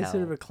this hotel. it's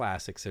sort of a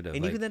classic sort of.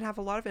 And you can then have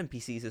a lot of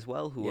NPCs as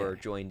well who are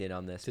joined in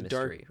on this it's a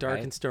mystery. dark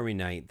right? and stormy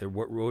night. The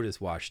road is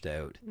washed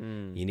out.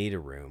 You need a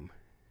room.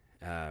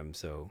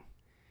 So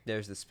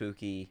There's the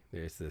spooky.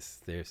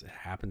 It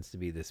happens to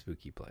be the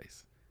spooky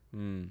place.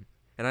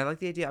 And I like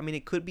the idea. I mean,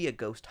 it could be a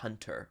ghost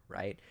hunter,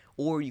 right?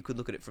 Or you could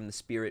look at it from the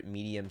spirit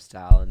medium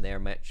style, and they're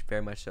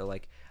very much so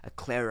like a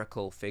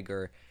clerical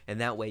figure.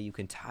 And that way you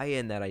can tie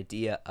in that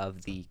idea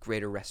of the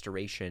greater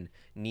restoration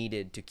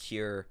needed to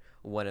cure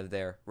one of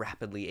their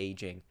rapidly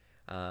aging.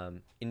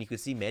 And you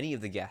could see many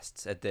of the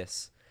guests at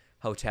this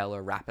hotel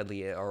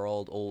are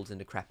old and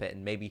decrepit,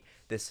 and maybe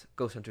this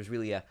ghost hunter is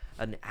really a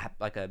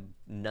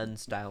nun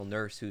style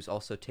nurse who's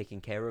also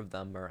taking care of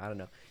them, or I don't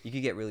know. You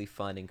could get really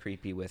fun and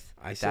creepy with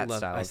I style.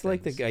 I still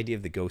like the idea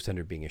of the ghost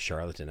hunter being a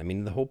charlatan. I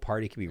mean, the whole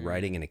party could be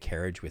riding in a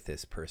carriage with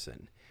this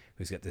person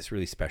who's got this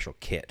really special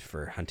kit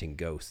for hunting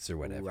ghosts or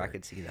whatever. Ooh, I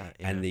could see that.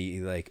 Yeah.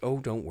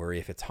 And don't worry,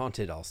 if it's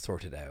haunted, I'll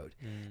sort it out.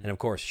 And of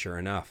course, sure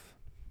enough,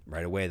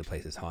 right away the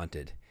place is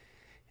haunted,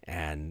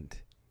 and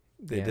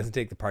it doesn't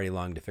take the party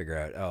long to figure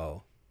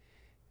out,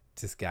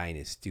 it's this guy and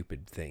his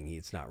stupid thing.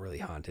 It's not really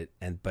haunted,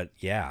 but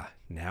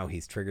now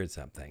he's triggered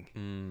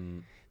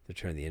something. The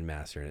turn of the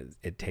Innmaster, and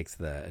it takes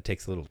a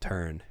little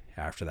turn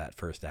after that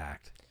first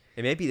act.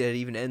 It may be that it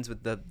even ends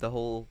with the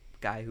whole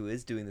guy who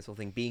is doing this whole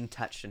thing being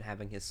touched and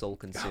having his soul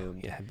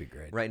consumed. Yeah, that'd be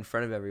great. Right in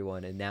front of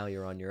everyone, and now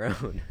you're on your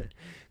own.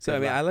 So I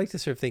mean, I like to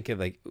sort of think of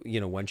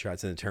one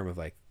shots in the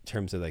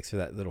terms of sort of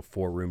that little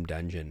 4-room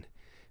dungeon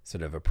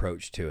sort of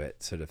approach to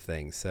it, sort of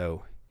thing.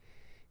 So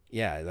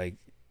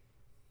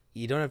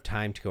you don't have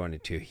time to go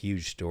into a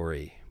huge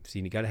story, so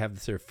you got to have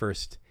the sort of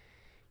first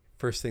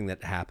thing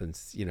that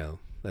happens.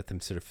 Let them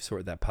sort of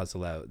sort that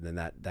puzzle out, and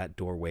then that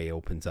doorway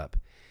opens up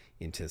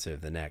into sort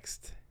of the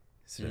next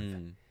sort of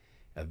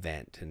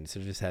event, and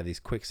sort of just have these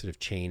quick sort of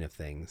chain of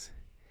things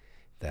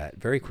that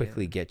very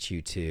quickly get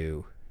you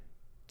to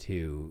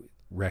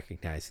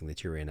recognizing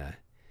that you're in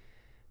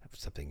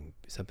something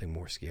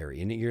more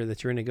scary, and that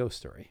you're in a ghost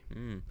story.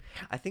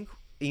 I think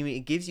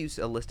it gives you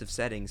a list of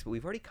settings, but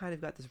we've already kind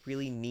of got this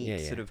really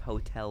neat sort of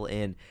hotel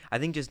inn. I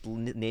think just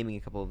naming a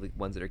couple of the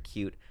ones that are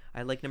cute.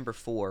 I like number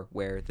 4,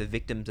 where the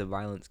victims of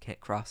violence can't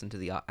cross into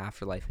the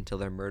afterlife until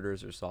their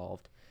murders are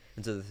solved.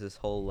 And so there's this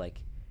whole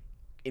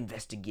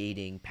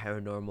investigating,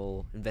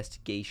 paranormal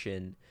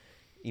investigation,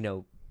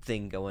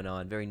 thing going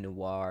on, very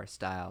noir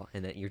style,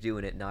 and that you're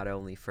doing it not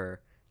only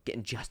for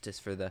getting justice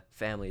for the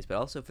families, but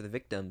also for the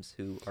victims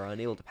who are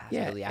unable to pass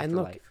into the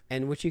afterlife.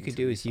 And what you could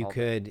do is you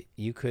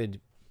could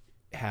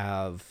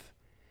have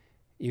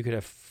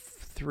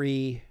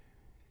 3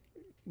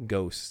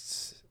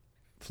 ghosts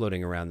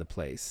floating around the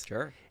place.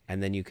 Sure.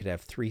 And then you could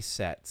have 3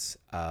 sets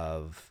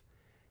of.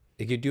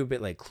 You could do a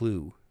bit like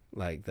Clue,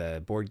 like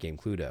the board game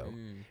Cluedo,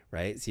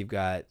 right? So you've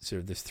got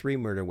there's 3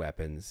 murder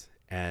weapons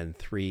and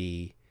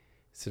 3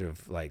 sort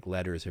of like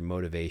letters or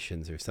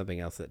motivations or something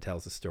else that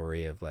tells a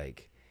story of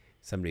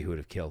somebody who would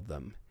have killed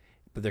them,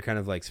 but they're kind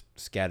of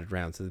scattered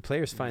around. So the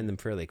players find them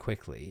fairly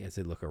quickly as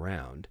they look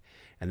around,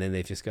 and then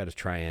they've just got to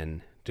try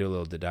and do a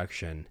little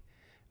deduction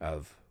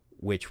of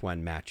which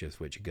one matches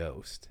which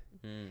ghost.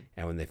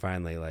 And when they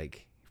finally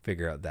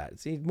figure out that,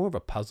 it's more of a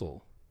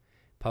puzzle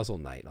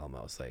night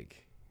almost,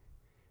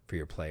 for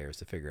your players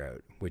to figure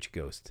out which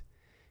ghost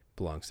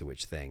belongs to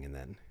which thing, and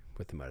then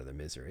put them out of their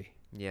misery.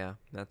 Yeah,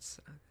 that's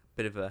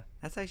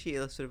actually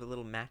sort of a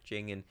little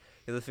matching, and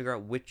you'll figure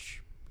out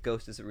which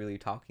ghost is it really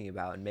talking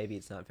about, and maybe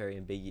it's not very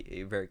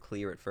very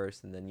clear at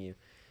first, and then you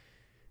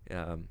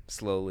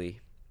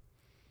slowly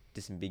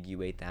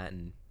disambiguate that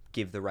and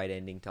give the right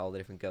ending to all the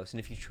different ghosts. And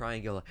if you try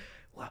and go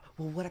well,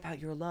 what about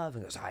your love?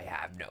 And goes, I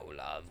have no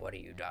love. What are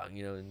you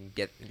doing? And you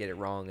get it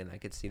wrong, and I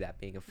could see that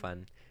being a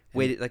fun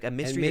way to, a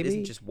mystery that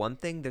isn't just one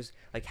thing. There's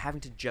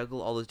having to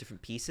juggle all those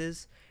different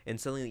pieces, and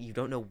suddenly you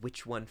don't know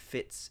which one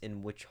fits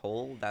in which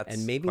hole. That's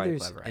quite a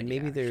clever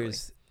idea,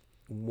 there's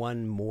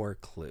one more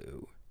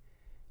clue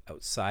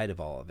outside of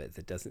all of it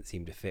that doesn't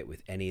seem to fit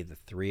with any of the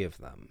 3 of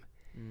them,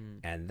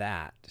 and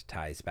that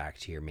ties back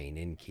to your main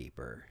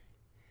innkeeper.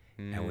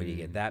 And when you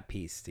get that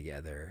piece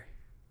together,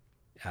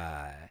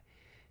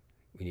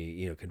 when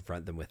you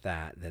confront them with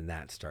that, then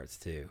that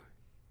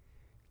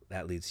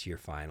leads to your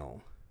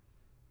final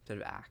sort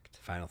of act.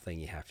 Final thing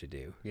you have to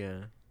do.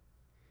 Yeah,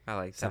 I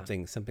like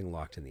Something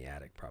locked in the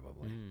attic,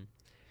 probably. that.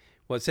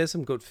 Well, it says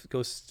some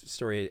ghost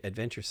story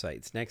adventure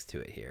sites next to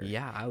it here.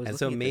 Yeah, I was. And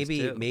looking so at this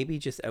too. maybe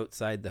just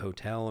outside the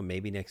hotel, or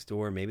maybe next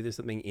door, maybe there's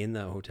something in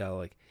the hotel.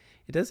 Like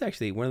it does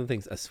actually. One of the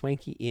things, a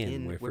swanky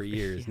inn where for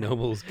years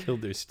nobles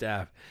killed their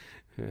staff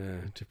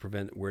to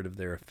prevent word of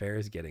their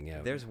affairs getting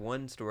out. There's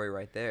one story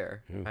right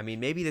there. Ooh. I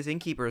mean, maybe this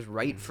innkeeper is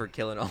right for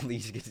killing all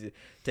these,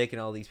 taking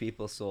all these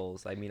people's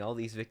souls. I mean, all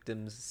these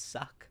victims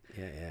suck.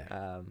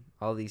 Yeah.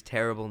 All these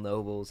terrible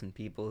nobles and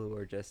people who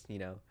are just,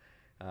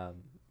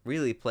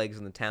 really plagues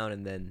in the town,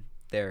 and then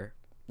they're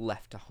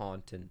left to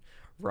haunt and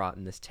rot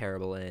in this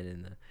terrible inn,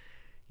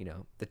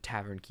 and the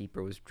tavern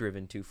keeper was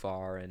driven too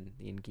far, and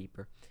the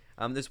innkeeper.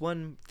 There's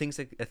one things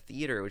like a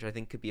theater, which I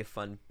think could be a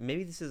fun.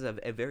 Maybe this is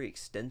a very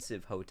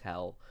extensive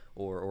hotel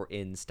or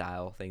inn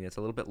style thing that's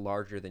a little bit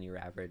larger than your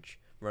average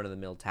run of the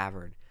mill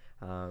tavern.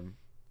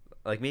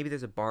 Like maybe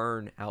there's a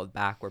barn out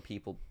back where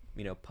people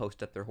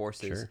post up their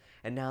horses, Sure.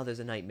 and now there's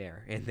a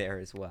nightmare in there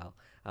as well.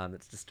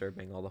 That's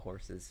disturbing all the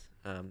horses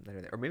that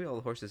are there, or maybe all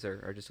the horses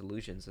are just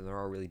illusions and they're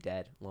all really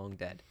dead, long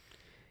dead.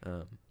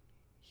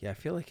 Yeah, I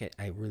feel like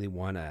I really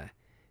want to.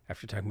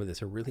 After talking about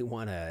this, I really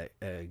want a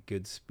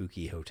good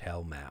spooky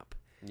hotel map.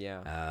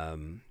 Yeah.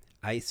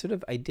 I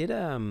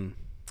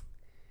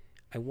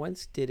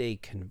once did a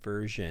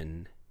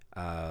conversion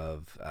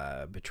of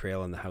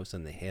Betrayal in the House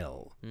on the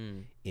Hill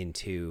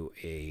into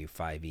a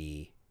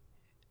 5e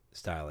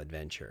style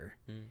adventure,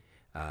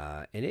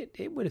 and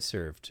it would have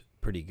served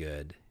pretty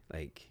good.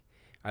 Like,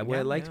 what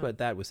I liked about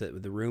that was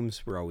that the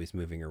rooms were always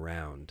moving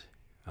around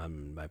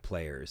by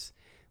players.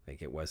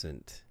 Like, it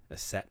wasn't a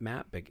set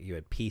map, but you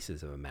had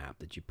pieces of a map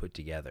that you put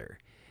together,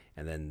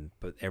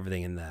 but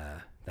everything in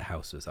the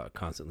house was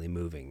constantly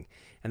moving,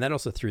 and that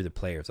also threw the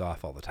players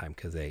off all the time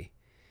because it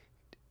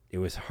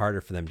was harder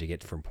for them to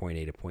get from point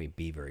A to point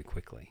B very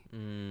quickly.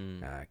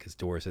 Because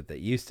doors that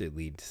used to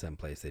lead to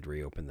someplace, they'd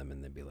reopen them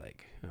and they'd be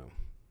like, "Oh,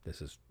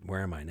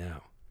 where am I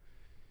now?"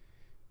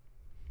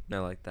 I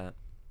like that.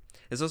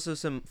 There's also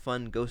some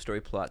fun ghost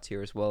story plots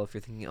here as well. If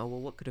you're thinking, oh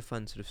well, what could a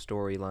fun sort of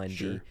storyline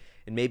be?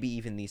 And maybe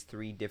even these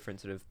 3 different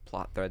sort of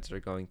plot threads that are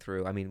going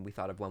through. I mean, we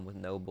thought of one with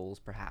nobles,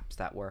 perhaps,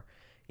 that were,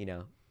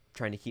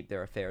 trying to keep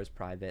their affairs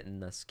private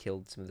and thus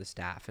killed some of the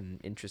staff, and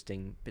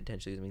interesting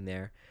potentially something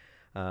there.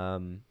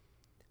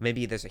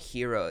 Maybe there's a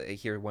hero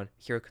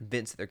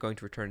convinced that they're going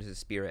to return as a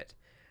spirit,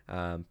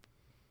 and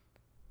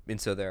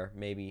so they're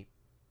maybe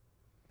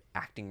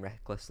acting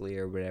recklessly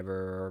or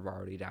whatever, or have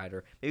already died,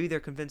 or maybe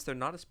they're convinced they're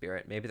not a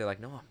spirit. Maybe they're like,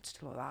 no, I'm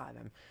still alive.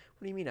 What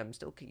do you mean? I'm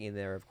still kicking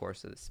there. Of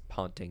course, this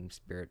haunting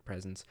spirit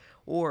presence.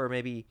 Or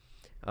maybe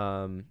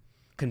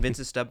convince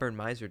a stubborn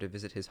miser to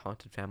visit his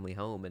haunted family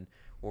home,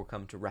 or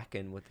come to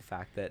reckon with the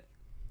fact that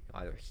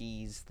either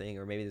he's thing,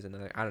 or maybe there's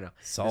another. I don't know.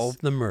 Solve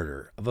the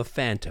murder of a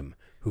phantom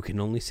who can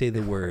only say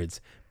the words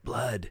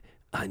blood,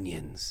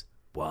 onions,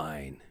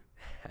 wine.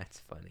 That's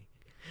funny.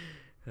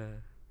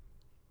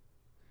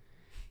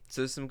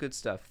 So there's some good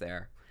stuff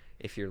there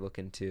if you're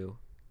looking to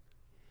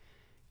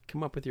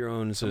come up with your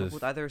own come up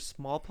with either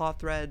small plot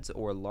threads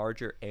or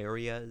larger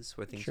areas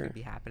where things could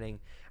be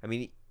happening. I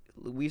mean,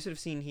 we've sort of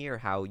seen here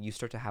how you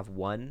start to have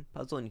one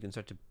puzzle and you can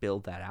start to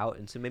build that out,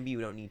 and so maybe you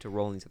don't need to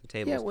roll these other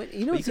tables. Yeah, well,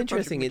 it's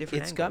interesting.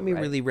 It's got me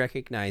really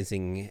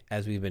recognizing,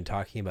 as we've been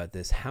talking about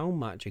this, how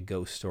much a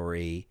ghost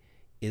story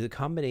is a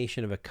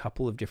combination of a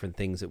couple of different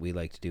things that we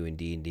like to do in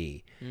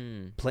D&D.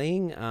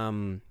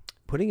 Playing,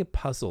 putting a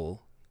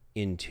puzzle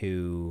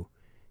into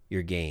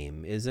your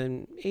game is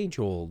an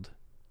age-old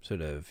sort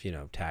of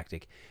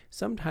tactic.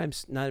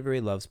 Sometimes not everybody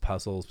loves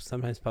puzzles.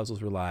 Sometimes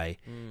puzzles rely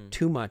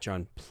too much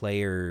on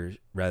player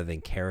rather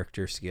than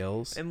character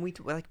skills. And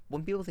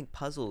when people think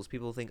puzzles,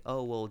 people think,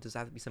 oh well, does that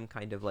have to be some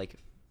kind of like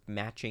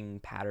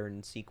matching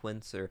pattern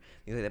sequence or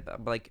things like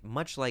that? But like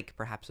much like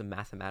perhaps a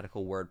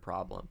mathematical word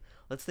problem,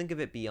 let's think of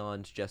it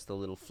beyond just the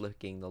little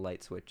flicking the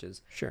light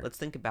switches. Sure. Let's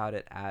think about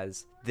it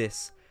as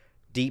this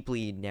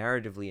deeply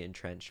narratively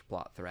entrenched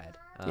plot thread.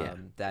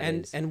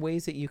 And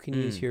ways that you can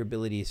use your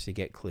abilities to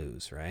get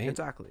clues, right?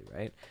 Exactly,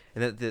 right.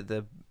 And that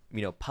the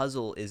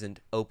puzzle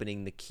isn't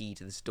opening the key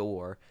to this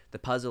door. The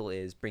puzzle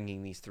is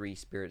bringing these 3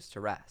 spirits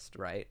to rest,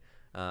 right?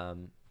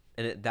 And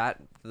the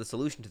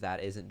solution to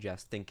that isn't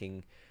just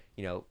thinking,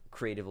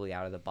 creatively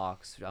out of the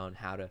box on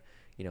how to,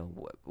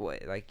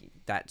 like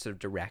that sort of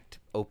direct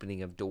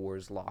opening of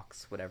doors,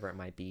 locks, whatever it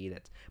might be.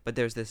 But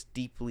there's this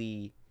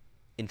deeply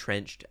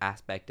entrenched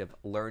aspect of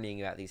learning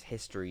about these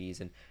histories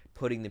and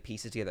putting the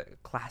pieces together,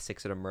 classic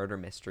sort of murder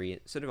mystery,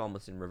 sort of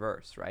almost in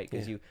reverse, right?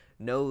 Because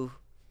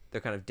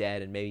they're kind of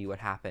dead and maybe what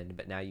happened,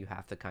 but now you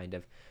have to kind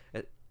of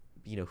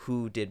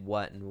who did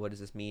what and what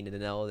does this mean, and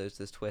then there's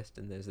this twist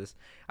and there's this.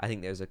 I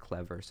think there's a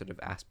clever sort of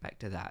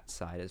aspect to that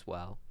side as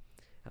well,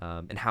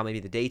 and how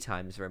maybe the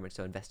daytime is very much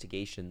so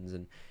investigations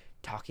and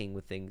talking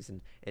with things, and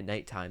at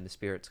nighttime the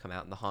spirits come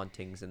out and the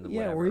hauntings and the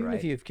whatever, or even right?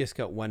 if you've just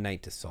got one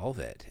night to solve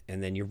it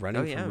and then you're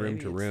running from room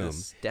to room,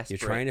 you're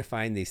trying to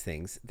find these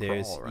things.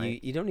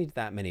 You don't need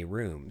that many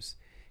rooms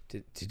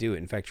to do it.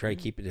 In fact, try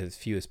to keep it as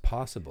few as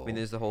possible. I mean,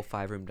 there's the whole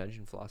 5-room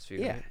dungeon philosophy.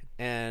 Yeah, Right?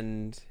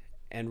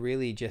 and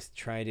really just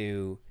try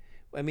to.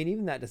 I mean,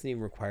 even that doesn't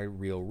even require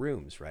real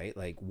rooms, right?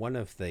 Like one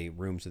of the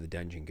rooms of the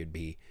dungeon could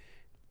be,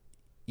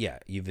 yeah,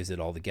 you visit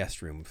all the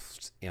guest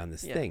rooms on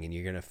this thing, and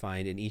you're gonna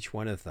find in each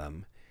one of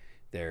them,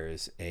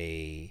 there's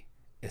a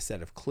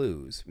set of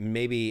clues,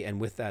 maybe,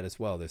 and with that as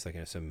well, there's like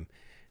an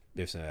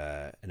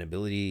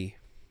ability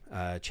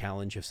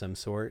challenge of some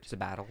sort. It's a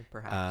battle,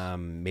 perhaps.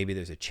 Maybe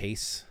there's a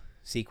chase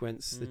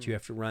sequence that you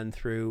have to run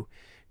through.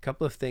 A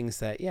couple of things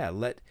that,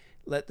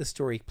 let the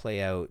story play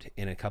out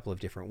in a couple of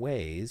different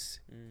ways.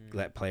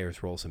 Let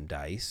players roll some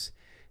dice.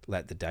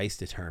 Let the dice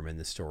determine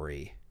the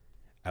story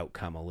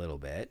outcome a little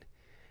bit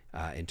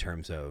in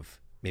terms of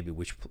maybe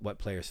what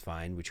players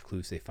find, which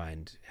clues they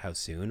find, how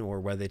soon, or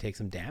whether they take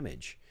some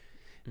damage,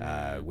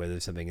 whether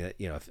it's something that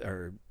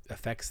or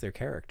affects their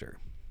character.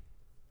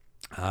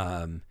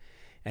 And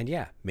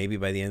maybe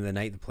by the end of the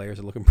night, the players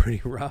are looking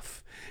pretty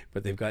rough,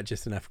 but they've got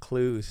just enough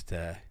clues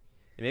to.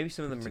 And maybe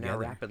some of them are now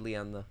rapidly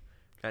on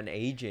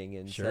aging,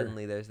 and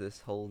suddenly there's this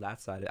whole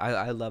that side.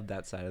 I love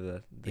that side of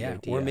the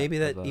idea. Or maybe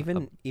that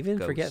even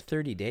forget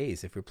 30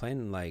 days. If we're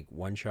playing like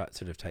one shot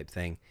sort of type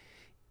thing,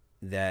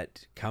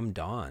 that come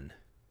dawn,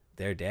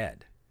 they're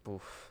dead.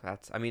 Oof, one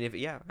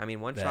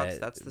shots.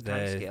 That's the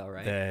time scale,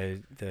 right?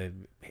 The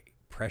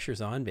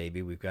pressure's on,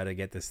 baby. We've got to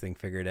get this thing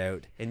figured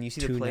out. And you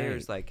see the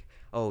players like,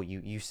 oh,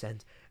 you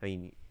sense. I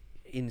mean,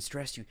 in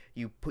stress,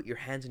 you put your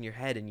hands on your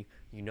head, and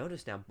you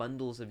notice now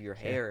bundles of your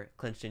hair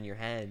clenched in your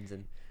hands,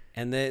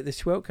 and the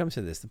two outcomes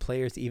of this: the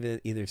players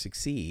either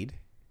succeed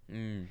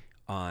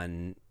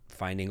on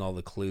finding all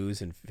the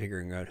clues and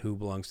figuring out who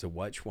belongs to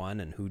which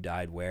one and who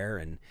died where,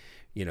 and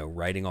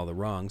righting all the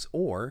wrongs,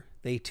 or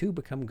they too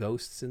become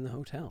ghosts in the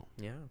hotel.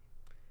 Yeah.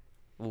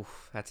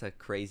 Oof, that's a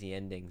crazy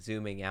ending.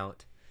 Zooming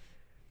out,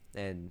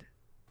 and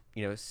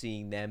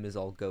seeing them as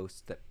all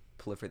ghosts that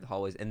proliferate the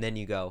hallways, and then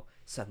you go,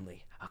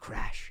 suddenly a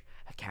crash,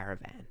 a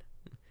caravan,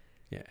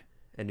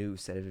 a new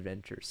set of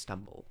adventurers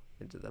stumble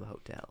into the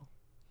hotel,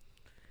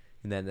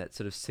 and then that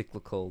sort of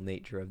cyclical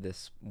nature of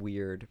this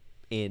weird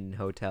inn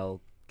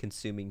hotel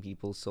consuming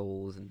people's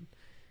souls, and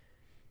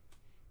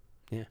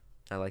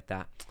I like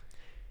that.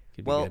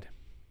 Could be good.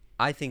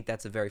 I think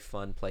that's a very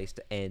fun place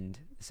to end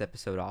this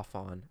episode off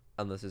on,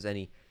 unless there's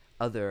any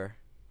other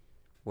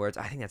words.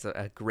 I think that's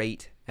a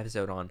great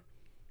episode on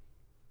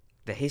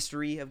the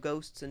history of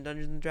ghosts and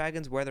Dungeons and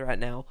Dragons, where they're at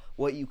now,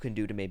 what you can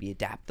do to maybe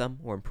adapt them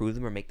or improve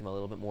them or make them a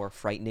little bit more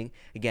frightening.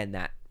 Again,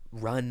 that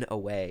run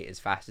away as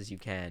fast as you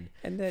can,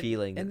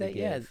 feeling that they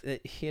give.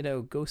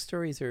 Ghost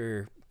stories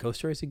are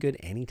good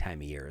any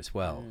time of year as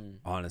well.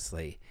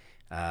 Honestly,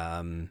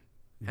 how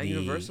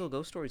universal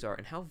ghost stories are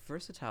and how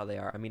versatile they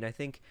are. I mean, I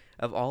think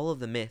of all of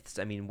the myths,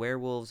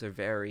 werewolves are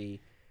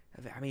very.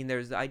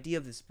 There's the idea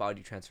of this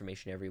body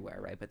transformation everywhere,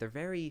 right? But they're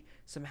very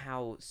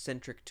somehow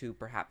centric to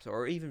perhaps,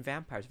 or even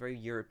vampires, very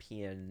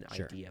European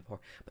idea. But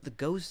the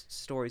ghost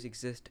stories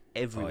exist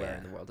everywhere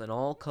in the world. In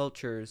all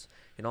cultures,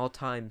 in all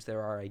times,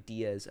 there are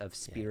ideas of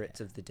spirits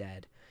of the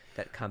dead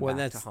that come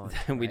back to haunt.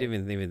 We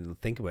didn't even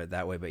think about it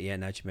that way, but now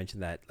that you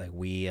mentioned that, like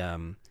we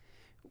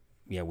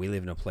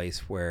live in a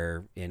place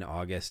where in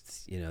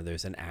August,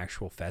 there's an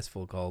actual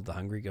festival called the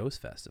Hungry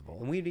Ghost Festival.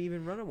 And we'd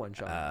even run a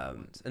one-shot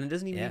once. And it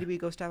doesn't even need to be a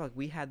ghost stab. Like,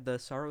 we had the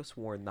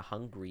Sorrowsworn, the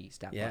Hungry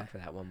stab for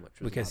that one, which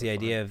was because the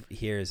idea of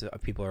here is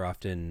people are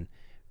often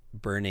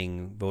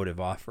burning votive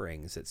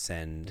offerings that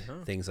send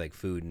things like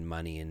food and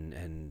money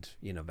and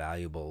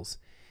valuables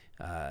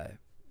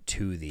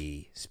to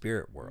the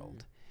spirit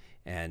world.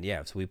 And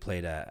so we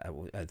played I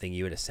think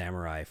you had a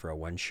samurai for a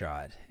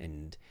one-shot,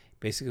 and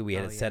basically we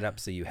had it set up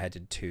so you had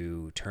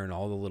to turn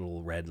all the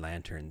little red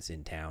lanterns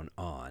in town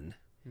on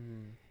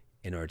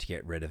in order to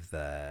get rid of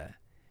the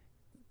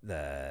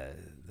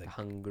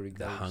hungry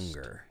ghost.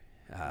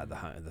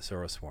 The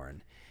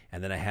Sorrowsworn.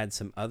 And then I had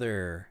some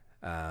other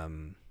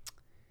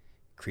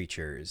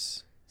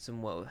creatures,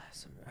 some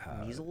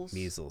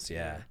measles,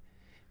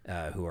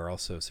 who are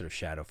also sort of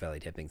shadow felly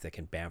type things that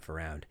can bamf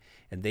around,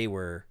 and they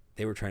were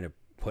trying to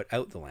put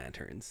out the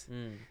lanterns.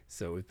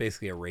 So it was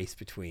basically a race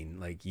between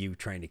like you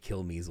trying to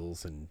kill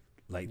measles and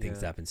light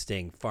things up and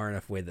staying far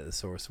enough away that the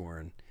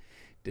Sorrowsworn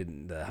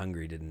the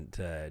hungry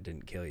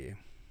didn't kill you.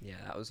 Yeah,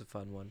 that was a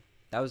fun one.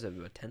 That was a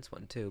tense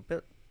one too.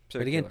 But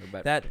again,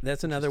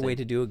 that's another way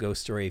to do a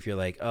ghost story. If you're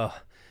like,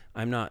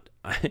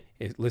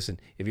 listen,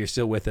 if you're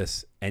still with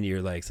us and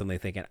you're like suddenly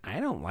thinking, I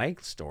don't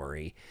like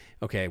story.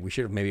 Okay, we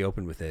should have maybe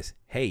opened with this.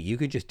 Hey, you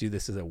could just do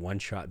this as a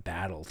one-shot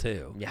battle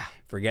too. Yeah.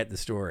 Forget the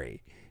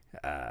story.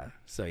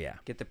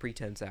 Get the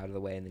pretense out of the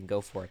way and then go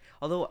for it.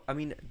 Although,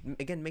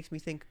 again, makes me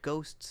think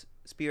ghosts,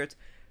 spirits,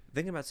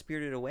 thinking about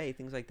Spirited Away,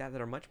 things like that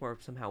are much more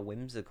somehow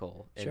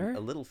whimsical and a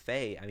little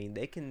fey.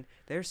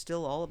 They're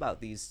still all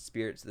about these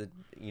spirits that,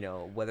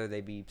 whether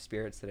they be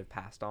spirits that have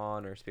passed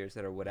on or spirits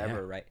that are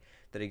whatever, right,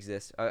 that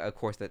exist. Of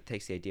course, that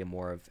takes the idea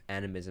more of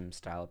animism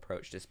style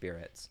approach to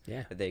spirits.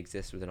 Yeah. That they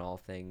exist within all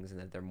things and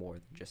that they're more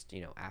than just,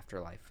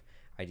 afterlife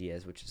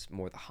ideas, which is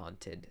more the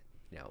haunted,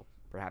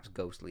 perhaps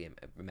ghostly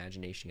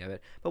imagination of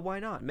it. But why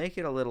not make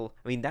it a little?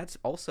 I mean, that's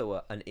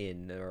also an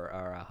inn or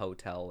a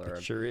hotel or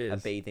It sure a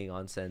is. bathing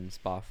onsen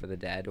spa for the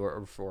dead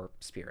or for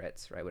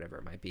spirits, right? Whatever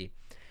it might be.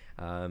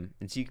 And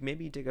so you can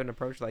maybe take an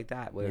approach like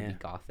that, whether it Yeah. be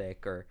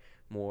gothic or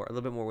more a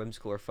little bit more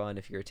whimsical or fun.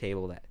 If you're a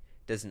table that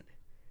doesn't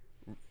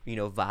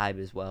vibe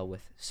as well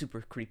with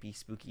super creepy,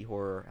 spooky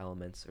horror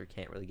elements, or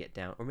can't really get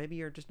down, or maybe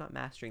you're just not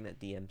mastering that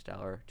DM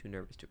style or too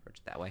nervous to approach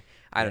it that way.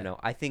 I don't Yeah. know.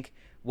 I think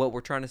what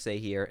we're trying to say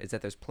here is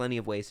that there's plenty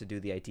of ways to do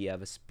the idea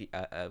of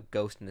a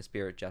ghost and a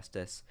spirit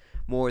justice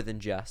more than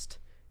just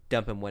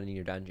dumping one in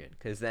your dungeon,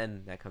 because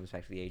then that comes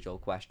back to the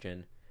age-old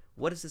question: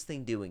 what is this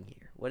thing doing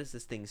here? What is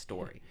this thing's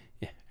story?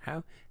 Yeah.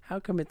 How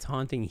come it's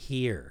haunting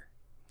here?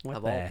 What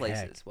Of the all heck?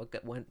 places,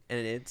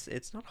 and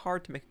it's not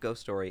hard to make a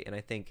ghost story, and I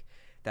think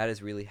that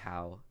is really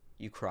how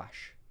you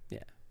crush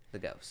Yeah. the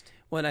ghost.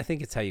 Well, and I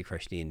think it's how you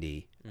crush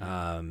D&D.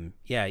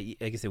 Yeah,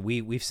 like I said,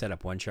 we've set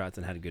up one shots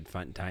and had a good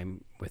fun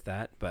time with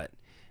that, but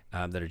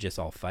that are just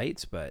all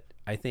fights. But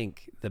I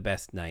think the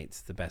best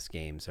nights, the best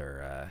games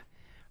are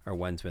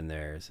ones when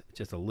there's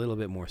just a little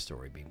bit more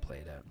story being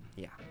played out.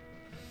 Yeah.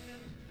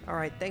 All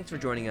right. Thanks for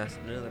joining us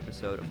in another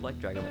episode of Like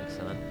Dragon Like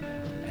Son.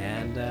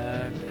 And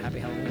happy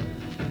Halloween.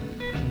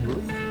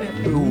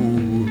 Ooh.